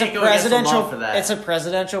It's a presidential. It's a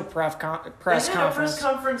presidential press They had conference. a press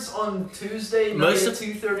conference on Tuesday Most night of- at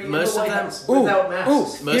 2:30 in most the of White them- House without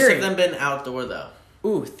masks. Most Theory. of them been outdoor though.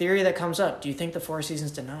 Ooh, theory that comes up. Do you think the Four Seasons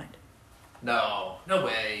denied? No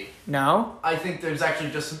way. No? I think there's actually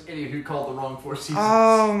just some idiot who called the wrong Four Seasons.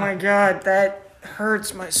 Oh my god, that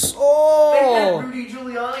hurts my They had soul. Rudy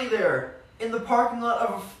Giuliani there in the parking lot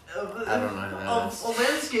of I don't know who that is. a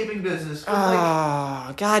landscaping business. But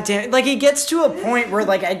Oh, god damn it. Like, it gets to a point where,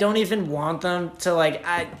 like, I don't even want them to, like,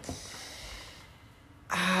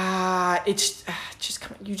 it's just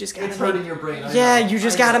come on, you just gotta it's make, hurting your brain. I yeah, know. you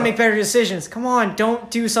just I gotta know. make better decisions. Come on, don't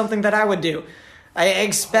do something that I would do. I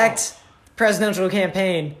expect presidential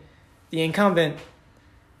campaign, the incumbent,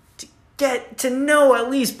 to get to know at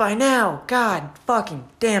least by now. God fucking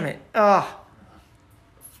damn it. Ugh.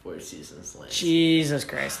 Four Seasons land. Jesus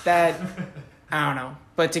Christ. That, I don't know.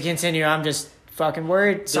 But to continue, I'm just fucking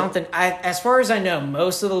worried. Something, as far as I know,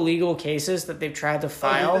 most of the legal cases that they've tried to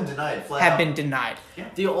file they've been denied, flat have out. been denied.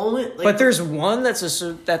 The only like, But there's one that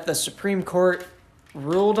the Supreme Court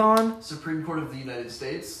ruled on. Supreme Court of the United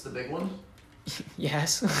States, the big one.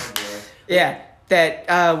 Yes. Oh boy. Yeah.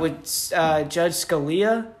 That with Judge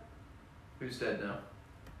Scalia. Who's dead now?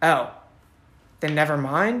 Oh. Then never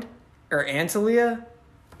mind. Or Antonia.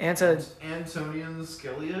 Antonian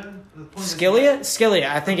Scalia? The point is- Scalia,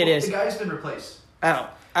 I think it is. The guy's been replaced. Oh.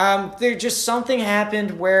 There just something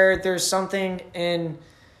happened where there's something in,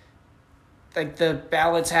 like, the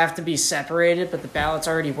ballots have to be separated, but the ballots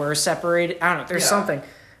already were separated. I don't know. There's Yeah. something.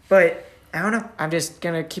 But I don't know. I'm just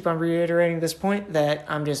going to keep on reiterating this point that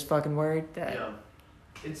I'm just fucking worried that... Yeah.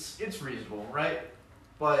 It's reasonable, right?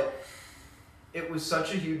 But it was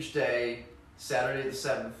such a huge day, Saturday the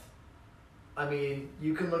 7th. I mean,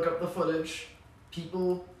 you can look up the footage.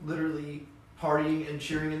 People literally partying and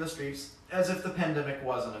cheering in the streets as if the pandemic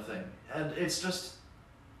wasn't a thing. And it's just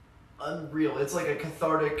unreal. It's like a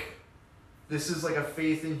cathartic. This is like a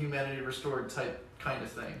faith in humanity restored type kind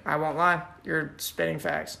of thing. I won't lie. You're spitting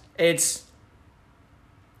facts.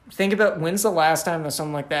 Think about when's the last time that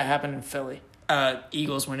something like that happened in Philly?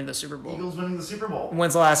 Eagles winning the Super Bowl. Eagles winning the Super Bowl.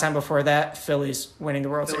 When's the last time before that? Phillies winning the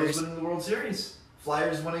World Phillies Series. winning the World Series.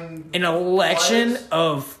 Flyers winning. An election Flyers.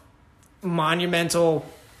 of monumental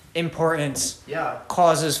importance Yeah.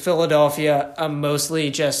 causes Philadelphia, a mostly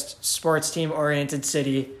just sports team oriented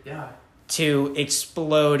city, Yeah. to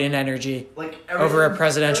explode in energy Like over a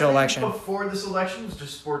presidential everything election. before this election was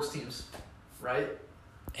just sports teams, right?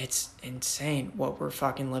 It's insane what we're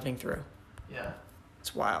fucking living through. Yeah.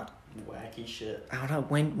 It's wild. Wacky shit. I don't know.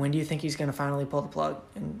 When do you think he's going to finally pull the plug?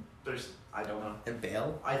 And I don't know. And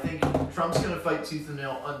bail? I think Trump's gonna fight tooth and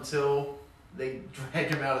nail until they drag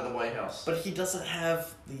him out of the White House. But he doesn't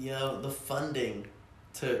have the funding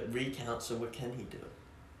to recount, so what can he do?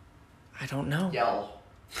 I don't know. Yell.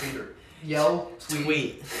 Twitter. Yell.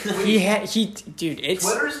 Tweet. Dude, it's...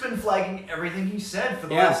 Twitter's been flagging everything he said for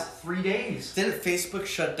the Yeah. last 3 days. Didn't Facebook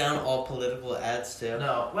shut down all political ads too?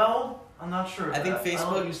 No. Well, I'm not sure. Of I think that. I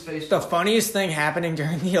Facebook- don't use Facebook. The funniest thing happening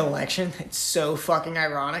during the election, it's so fucking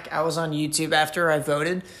ironic. I was on YouTube after I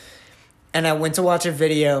voted, and I went to watch a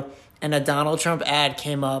video, and a Donald Trump ad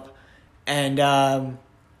came up, and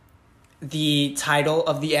the title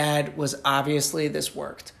of the ad was obviously "This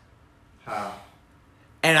Worked." How?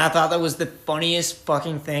 And I thought that was the funniest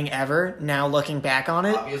fucking thing ever, now looking back on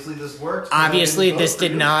it. Obviously this worked. Obviously, this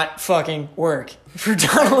did not fucking work for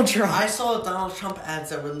Donald Trump. I saw Donald Trump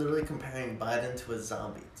ads that were literally comparing Biden to a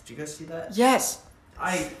zombie. Did you guys see that? Yes.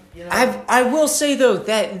 You know. I will say, though,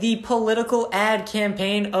 that the political ad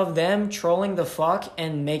campaign of them trolling the fuck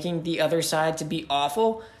and making the other side to be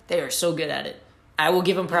awful, they are so good at it. I will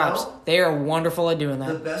give them props. No. They are wonderful at doing The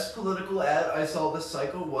that. best political ad I saw this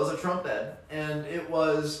cycle was a Trump ad, and it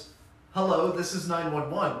was, "Hello, this is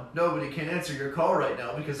 911. Nobody can answer your call right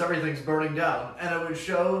now because everything's burning down." And it would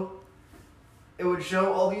show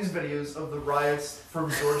all these videos of the riots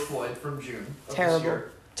from George Floyd from June of Terrible. this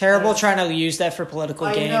year. Terrible And- trying to use that for political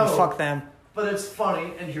I gain. know. Fuck them. But it's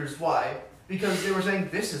funny, and here's why. Because they were saying,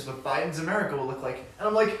 this is what Biden's America will look like. And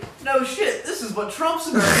I'm like, no shit, this is what Trump's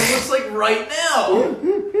America looks like right now.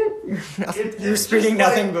 You're It's speaking just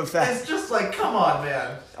nothing like- but facts. It's just like, come on,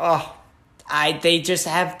 man. Oh, And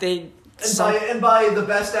by the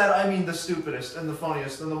best ad, I mean the stupidest and the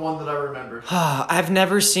funniest and the one that I remember. I've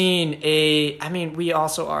never seen we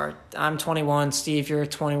also are. I'm 21. Steve, you're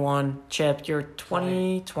 21. Chip, you're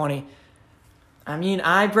 20. I mean,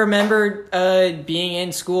 I remember being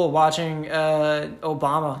in school watching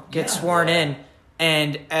Obama get sworn in.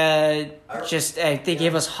 And they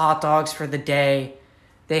gave us hot dogs for the day.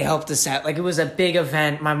 They helped us out. Like, it was a big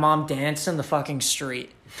event. My mom danced in the fucking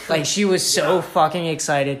street. Like, she was so fucking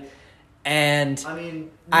excited. And I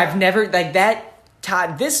mean, I've never, like,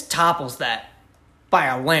 this topples that by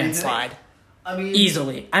a landslide. I mean,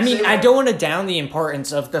 Easily. I mean, I don't want to down the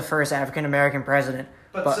importance of the first African-American president.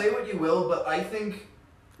 But say what you will, but I think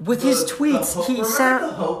with his tweets, remember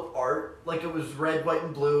the Hope art? Like, it was red, white,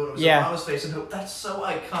 and blue, and it was Obama's face and Hope. That's so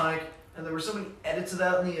iconic. And there were so many edits of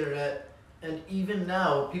that on the internet. And even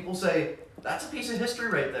now, people say, that's a piece of history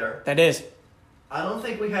right there. That is. I don't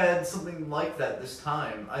think we had something like that this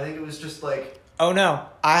time. I think it was just like... Oh, no.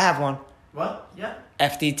 I have one. What? Yeah.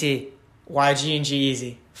 FDT. YG and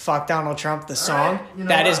G-Eazy. Fuck Donald Trump, the song. Right. You know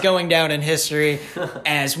that what? is going down in history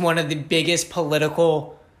as one of the biggest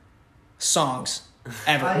political songs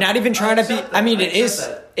ever. Not even trying to be... accept that. I mean, I it is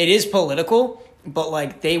accept it is political, but,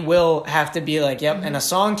 like, they will have to be like, yep, and a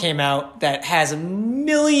song came out that has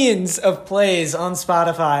millions of plays on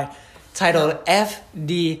Spotify titled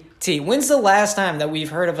FDT. When's the last time that we've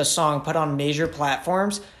heard of a song put on major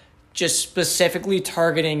platforms just specifically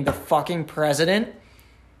targeting the fucking president?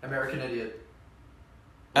 American Idiot.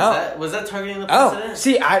 Was that targeting the president? Oh,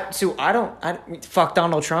 see, I don't fuck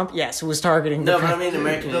Donald Trump. Yes, it was targeting the No, but I president. mean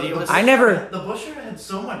American Idiot was... I never... The Bush era had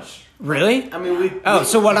so much... Really? I mean,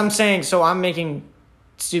 So what I'm saying, so I'm making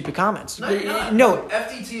stupid comments. No, you're not. No,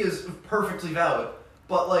 FDT is perfectly valid.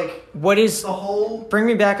 But, like, what is... the whole... Bring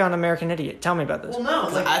me back on American Idiot. Tell me about this. Well, no.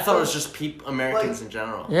 Like, I thought it was just Americans like- in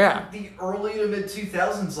general. Yeah. The early to mid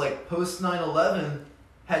 2000s, like post 9/11,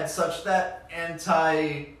 had such that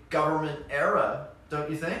anti-government era, don't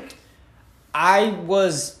you think? I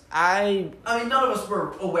mean, none of us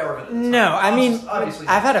were aware of it. At the time. No, I mean, obviously,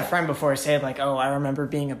 I've had a friend before say, like, oh, I remember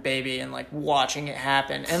being a baby and, like, watching it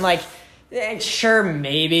happen. And, like, sure,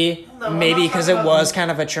 maybe No, I'm maybe not because talking it about- was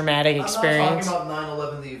kind of a traumatic experience. I'm not talking about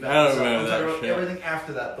 9/11, the event. I don't I'm remember talking that about shit. everything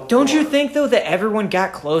after that. the Don't you war. think, though, that everyone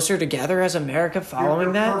got closer together as America following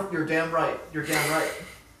you're that? You're damn right. You're damn right.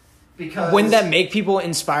 Because Wouldn't that make people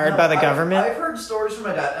inspired by the government? I've heard stories from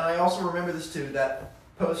my dad, and I also remember this too, that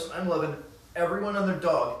post 9/11, everyone and their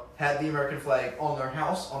dog had the American flag on their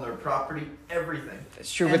house, on their property, everything.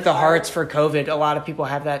 It's true. With the hearts for COVID, a lot of people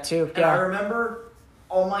have that too. And I remember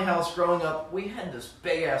on my house growing up, we had this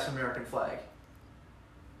big-ass American flag.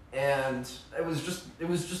 And it was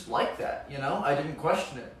just like that, you know? I didn't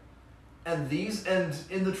question it. And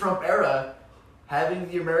in the Trump era, having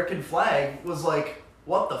the American flag was like,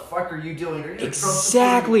 what the fuck are you doing? Are you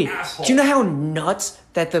exactly. A asshole? Do you know how nuts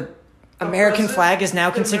that the American flag is now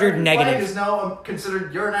considered negative? Flag is now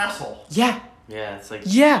considered you're an asshole. Yeah. Yeah, it's like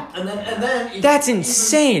And then that's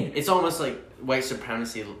insane. It's almost like white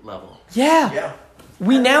supremacy level. Yeah. Yeah.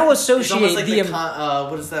 We now It's associate almost like the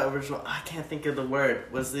what is that original? I can't think of the word.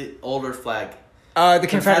 What's the older flag? the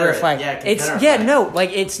Confederate flag. Yeah, it's Confederate flag. no, like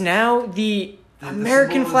it's now the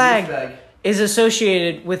American flag is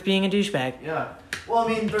associated with being a douchebag. Yeah. Well, I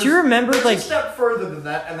mean, do you remember there's like a step further than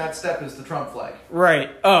that, and that step is the Trump flag. Right.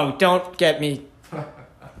 Oh, don't get me.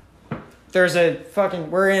 There's a fucking.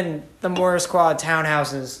 We're in the Morris Quad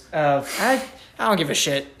townhouses of. I don't give a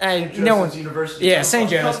shit. No one. University. Yeah, St.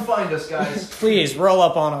 Joe's. Come find us, guys. Please roll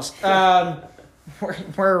up on us.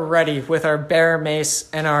 We're ready with our bear mace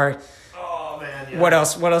and our. Oh man. Yeah. What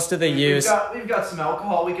else? What else do they use? We've got some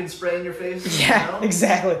alcohol we can spray in your face. Yeah, you know?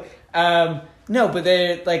 exactly. No, but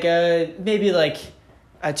they like maybe like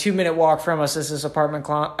a 2-minute walk from us is this apartment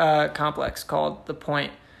complex called The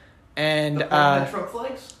Point, and The Point had Trump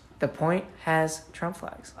flags. The Point has Trump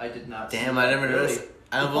flags. I did not. Damn, see I that, never really. noticed.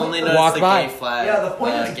 I've only Walk noticed the by. gay flag. Yeah, The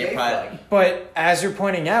Point is a gay pride. flag. But as you're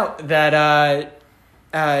pointing out, that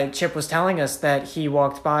Chip was telling us that he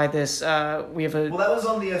walked by this. We have a Well, that was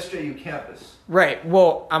on the SJU campus. right.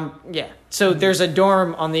 Well, yeah. So there's a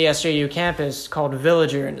dorm on the SJU campus called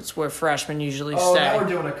Villager, and it's where freshmen usually Oh, stay. now we're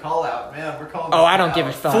doing a call out, man. We're calling. Oh, I don't give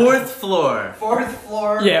a fuck. Fourth floor. Fourth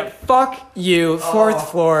floor. Yeah, fuck you. Fourth Oh.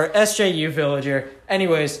 floor, SJU Villager.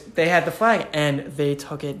 Anyways, they had the flag and they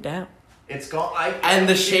took it down. It's gone. And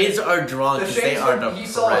the shades are drawn The because they shades are were, depressed. you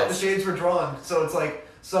saw it. The shades were drawn, so it's like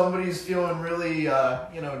somebody's feeling really,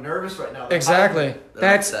 nervous right now. They're Exactly. hiding.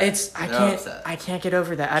 That's upset. it's. They're upset. I can't get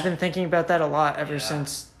over that. I've been thinking about that a lot ever Yeah.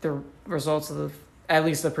 since the results of at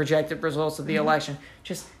least the projected results of the election.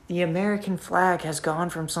 Just the American flag has gone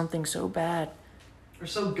from something so bad, They're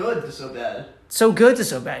so good to so bad. so good to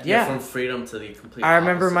so bad. Yeah. From freedom to the complete. I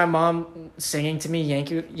remember opposite. my mom singing to me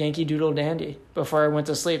Yankee Doodle Dandy before I went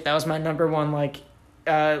to sleep. That was my number one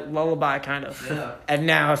lullaby kind of. Yeah. And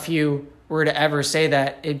now if you were to ever say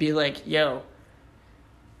that, it'd be like, yo,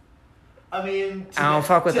 I mean, I don't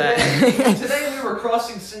fuck with today, that. Today we were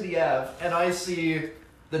crossing City Ave, and I see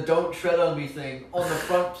the "Don't Tread on Me" thing on the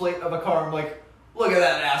front plate of a car. I'm like, look at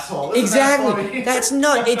that asshole. Isn't that exactly. funny? That's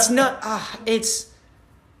not. It's not. It's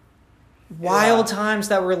wild times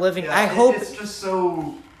that we're living. Yeah, I hope. it's just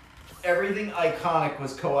so. Everything iconic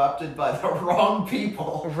was co-opted by the wrong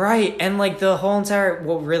people. Right, and like the whole entire.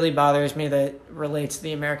 What really bothers me that relates to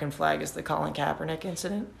the American flag is the Colin Kaepernick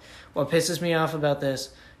incident. What pisses me off about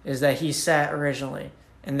this is that he sat originally,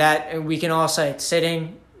 and we can all say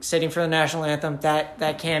sitting for the national anthem.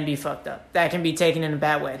 That can be fucked up. That can be taken in a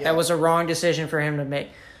bad way. Yeah. That was a wrong decision for him to make,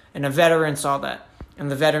 and a veteran saw that, and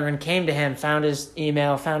the veteran came to him, found his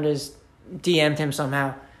email, DM'd him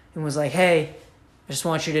somehow, and was like, "Hey, I just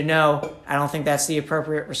want you to know, I don't think that's the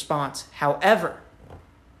appropriate response. However,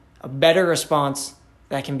 a better response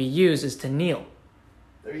that can be used is to kneel.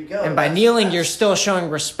 There you go. And by kneeling, you're still showing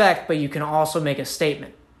respect, but you can also make a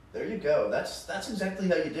statement." There you go. That's exactly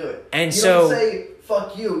how you do it. And you so- don't say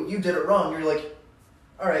 "fuck you," you did it wrong. You're like,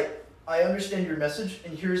 all right, I understand your message,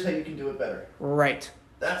 and here's how you can do it better. Right.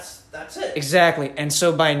 That's it. Exactly. And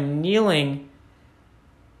so by kneeling,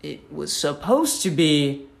 it was supposed to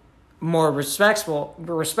be more respectful,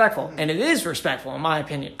 and it is respectful, in my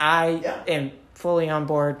opinion. I am fully on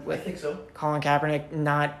board I with think so. Colin Kaepernick,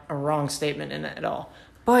 not a wrong statement in it at all.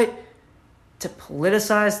 But to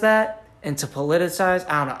politicize that and to politicize,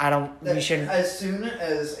 I don't know. We shouldn't. As soon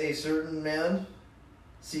as a certain man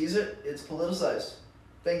sees it, it's politicized.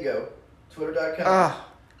 Bingo. Twitter.com.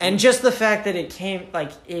 And just the fact that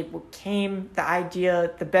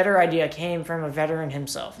the better idea came from a veteran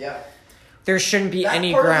himself. Yeah. There shouldn't be That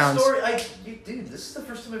any part grounds. Of the story, dude, this is the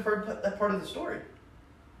first time I've heard that part of the story.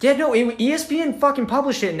 Yeah, no, ESPN fucking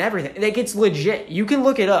published it and everything. Like, it's legit. You can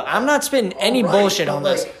look it up. I'm not spitting any Right, bullshit but on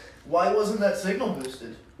this. Why wasn't that signal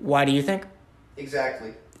boosted? Why do you think?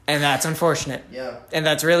 Exactly. And that's unfortunate. Yeah. And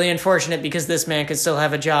that's really unfortunate because this man could still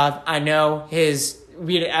have a job. I know his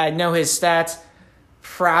stats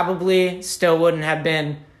probably still wouldn't have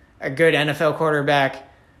been a good NFL quarterback.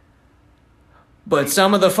 But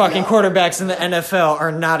some of the fucking quarterbacks in the NFL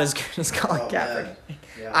are not as good as Colin Kaepernick.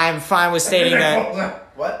 Yeah. I am fine with stating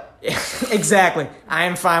that. What? Exactly. I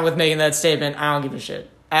am fine with making that statement. I don't give a shit.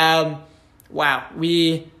 Wow.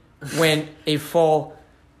 We went a full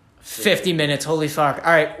 50 minutes. Holy fuck.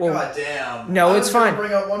 All right. Well, God damn. No, it's fine.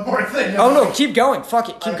 Bring up one more thing. Oh, no. Keep going. Fuck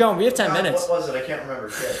it. Keep going. We have 10 minutes. What was it? I can't remember.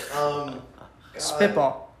 Shit.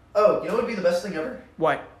 Spitball. Oh, you know what would be the best thing ever?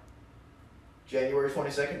 What? January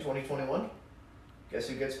 22nd, 2021. Guess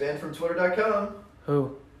who gets banned from Twitter.com?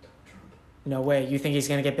 Who? No way. You think he's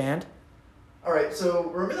going to get banned? Alright, so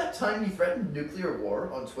remember that time he threatened nuclear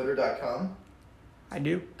war on Twitter.com? I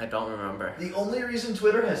do. I don't remember. The only reason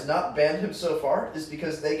Twitter has not banned him so far is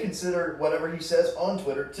because they consider whatever he says on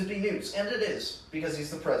Twitter to be news. And it is, because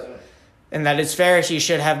he's the president. And that is fair. He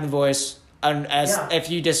should have the voice. Yeah. If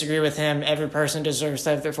you disagree with him, every person deserves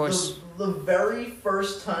to have their voice. The very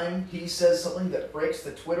first time he says something that breaks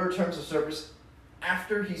the Twitter terms of service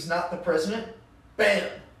after he's not the president, bam!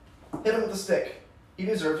 Hit him with a stick. He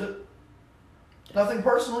deserves it. Nothing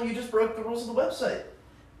personal, you just broke the rules of the website.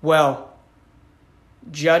 Well,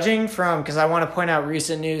 judging from, because I want to point out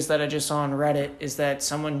recent news that I just saw on Reddit, is that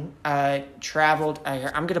someone traveled,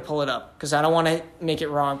 I'm going to pull it up because I don't want to make it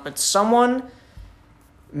wrong, but someone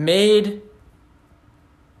made,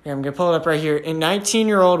 here, I'm going to pull it up right here, a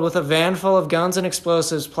 19-year-old with a van full of guns and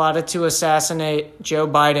explosives plotted to assassinate Joe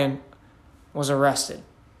Biden was arrested.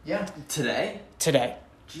 Yeah. Today? Today.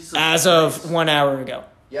 Jesus as Christ. of 1 hour ago.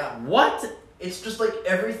 Yeah. What? It's just like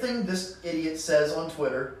everything this idiot says on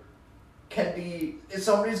Twitter can be, if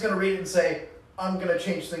somebody's going to read it and say, I'm going to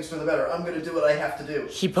change things for the better. I'm going to do what I have to do.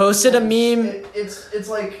 He posted a meme. It's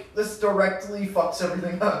like this directly fucks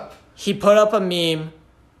everything up. He put up a meme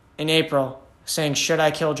in April saying, should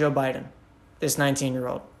I kill Joe Biden? This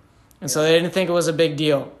 19-year-old. And so they didn't think it was a big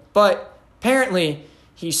deal. But apparently,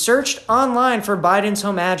 he searched online for Biden's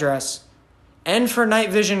home address and for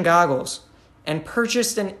night vision goggles and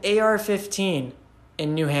purchased an AR-15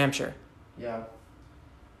 in New Hampshire. Yeah.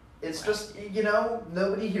 It's just,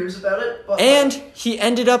 nobody hears about it. But And he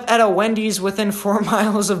ended up at a Wendy's within 4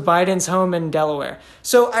 miles of Biden's home in Delaware.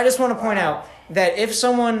 So I just want to point out that if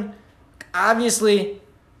someone obviously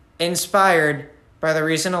inspired by the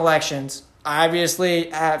recent elections,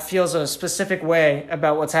 obviously feels a specific way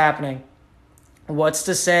about what's happening, what's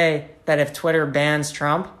to say that if Twitter bans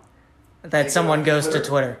Trump, that someone goes to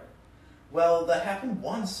Twitter? Well, that happened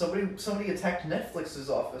once. Somebody attacked Netflix's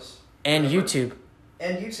office. And YouTube.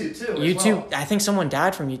 And YouTube, too. YouTube, I think someone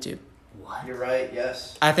died from YouTube. What? You're right,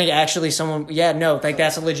 yes. I think actually someone,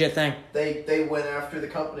 that's a legit thing. They went after the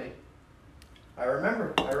company. I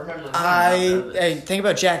remember. I think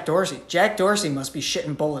about Jack Dorsey. Jack Dorsey must be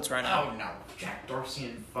shitting bullets right now. Oh, no. Jack Dorsey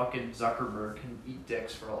and fucking Zuckerberg can eat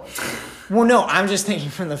dicks for all I care. Well, no, I'm just thinking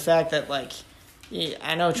from the fact that,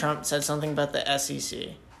 I know Trump said something about the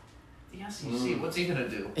SEC. The SEC, what's he gonna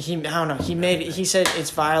do? I don't know. He said it's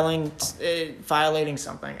violating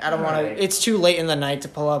something. I don't want Right. to. It's too late in the night to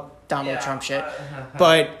pull up Donald Trump shit.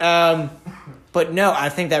 But no, I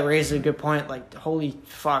think that raises a good point. Holy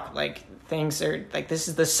fuck, things are this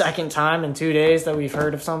is the second time in 2 days that we've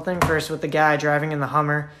heard of something. First with the guy driving in the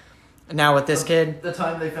Hummer, now with this kid. The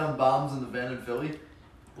time they found bombs in the van in Philly.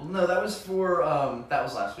 Well, no, that was that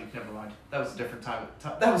was last week. Never mind. That was a different time.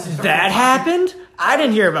 That was a different time. Happened? I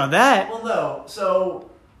didn't hear about that. Well, no. So,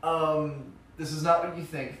 this is not what you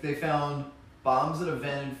think. They found bombs in a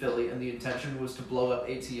van in Philly, and the intention was to blow up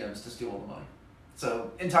ATMs to steal all the money.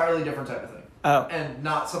 So, entirely different type of thing. Oh. And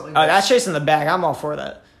not something. Oh, that's chasing the bag. I'm all for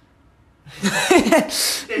that.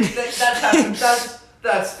 That's happened.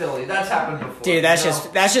 That's Philly. That's happened before. Dude, that's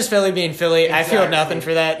just Philly being Philly. Exactly. I feel nothing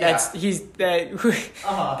for that. Yeah.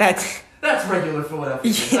 That's regular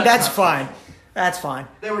Philadelphia. That's fine. That's fine.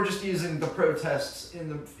 They were just using the protests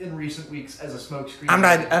in recent weeks as a smokescreen. I'm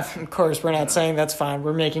not. Of course, we're not saying that's fine.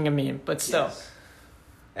 We're making a meme, but still,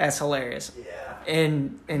 that's hilarious. Yeah.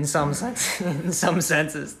 In some sense, in some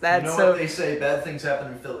senses, that's what they say? Bad things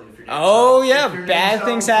happen in Philly. If Bad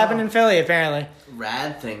things happen in Philly. Apparently,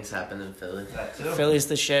 Rad things happen in Philly. That too. Philly's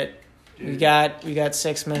the shit. Dude. We got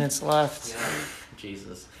 6 minutes left. Yeah.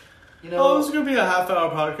 Jesus. This is gonna be a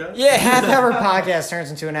half-hour podcast. Yeah, half-hour podcast turns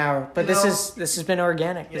into an hour, but this has been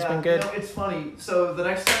organic. It's been good. It's funny. So the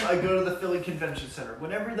next time I go to the Philly Convention Center,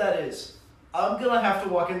 whenever that is, I'm gonna have to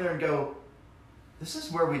walk in there and go, "This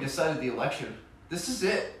is where we decided the election. This is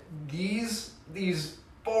it. These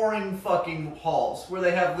boring fucking halls where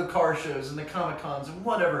they have the car shows and the Comic-Cons and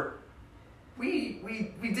whatever. We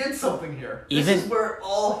did something here. This is where it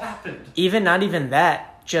all happened. Even not even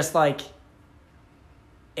that, just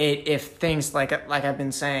if things like I've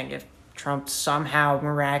been saying, if Trump somehow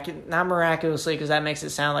not miraculously, because that makes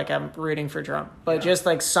it sound like I'm rooting for Trump, but just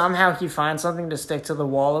like somehow he finds something to stick to the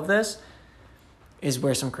wall of this, is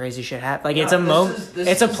where some crazy shit happens. Like it's a moment,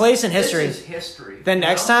 it's a place in history. This is history. The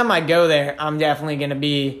next time I go there, I'm definitely gonna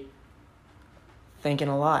be thinking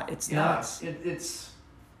a lot. It's nuts.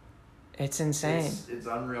 It's insane. It's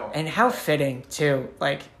unreal. And how fitting too,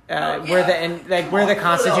 like where the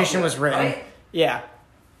Constitution was written. Right? Yeah.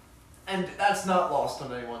 And that's not lost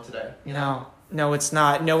on anyone today. No, it's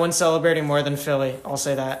not. No one's celebrating more than Philly. I'll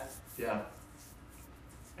say that. Yeah.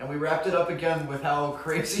 And we wrapped it up again with how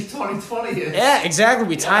crazy 2020 is. Yeah, exactly.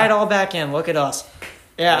 We tie it all back in. Look at us.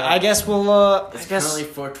 Yeah, I guess we'll. It's currently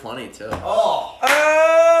 420 too.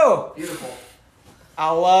 Oh. Beautiful.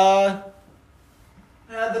 I'll.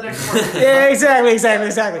 The next one. Yeah, exactly.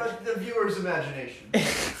 The viewer's imagination.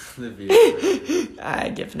 I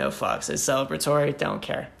give no fucks. It's celebratory. Don't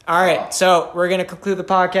care. All right, so we're gonna conclude the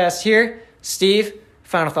podcast here. Steve,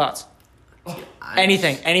 final thoughts.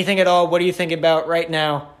 Anything at all? What do you think about right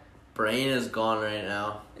now? Brain is gone right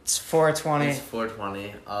now. It's 420. It's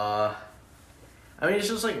 420. I mean, it's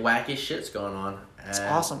just like wacky shit's going on. It's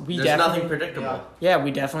awesome. There's nothing predictable. Yeah,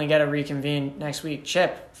 we definitely got to reconvene next week.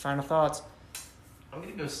 Chip, final thoughts. I'm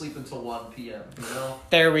gonna go sleep until 1 p.m. You know.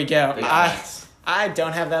 There we go. I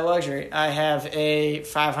don't have that luxury. I have a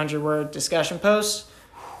 500-word discussion post,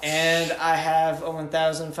 and I have a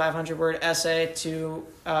 1,500-word essay to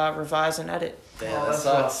revise and edit. Damn, that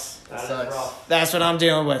sucks. That sucks. That's what I'm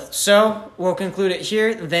dealing with. So we'll conclude it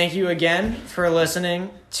here. Thank you again for listening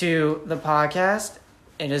to the podcast.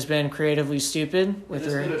 It has been Creatively Stupid. It's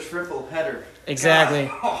been a triple header. Exactly.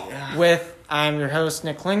 I'm your host,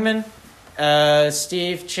 Nick Klingman.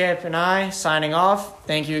 Steve, Chip, and I signing off.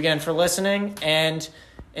 Thank you again for listening, and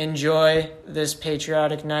enjoy this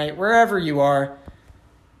patriotic night wherever you are.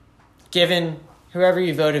 Given whoever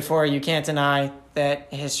you voted for, you can't deny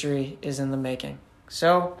that history is in the making.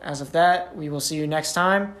 So, as of that, we will see you next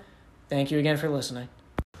time. Thank you again for listening.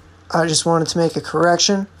 I just wanted to make a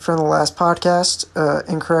correction from the last podcast.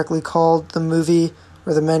 Incorrectly called the movie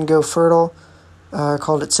where the men go fertile.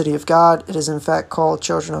 Called it City of God. It is in fact called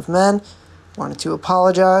Children of Men. Wanted to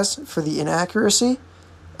apologize for the inaccuracy.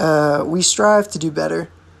 We strive to do better.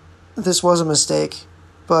 This was a mistake,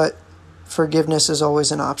 but forgiveness is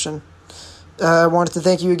always an option. I wanted to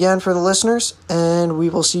thank you again for the listeners, and we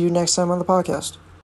will see you next time on the podcast.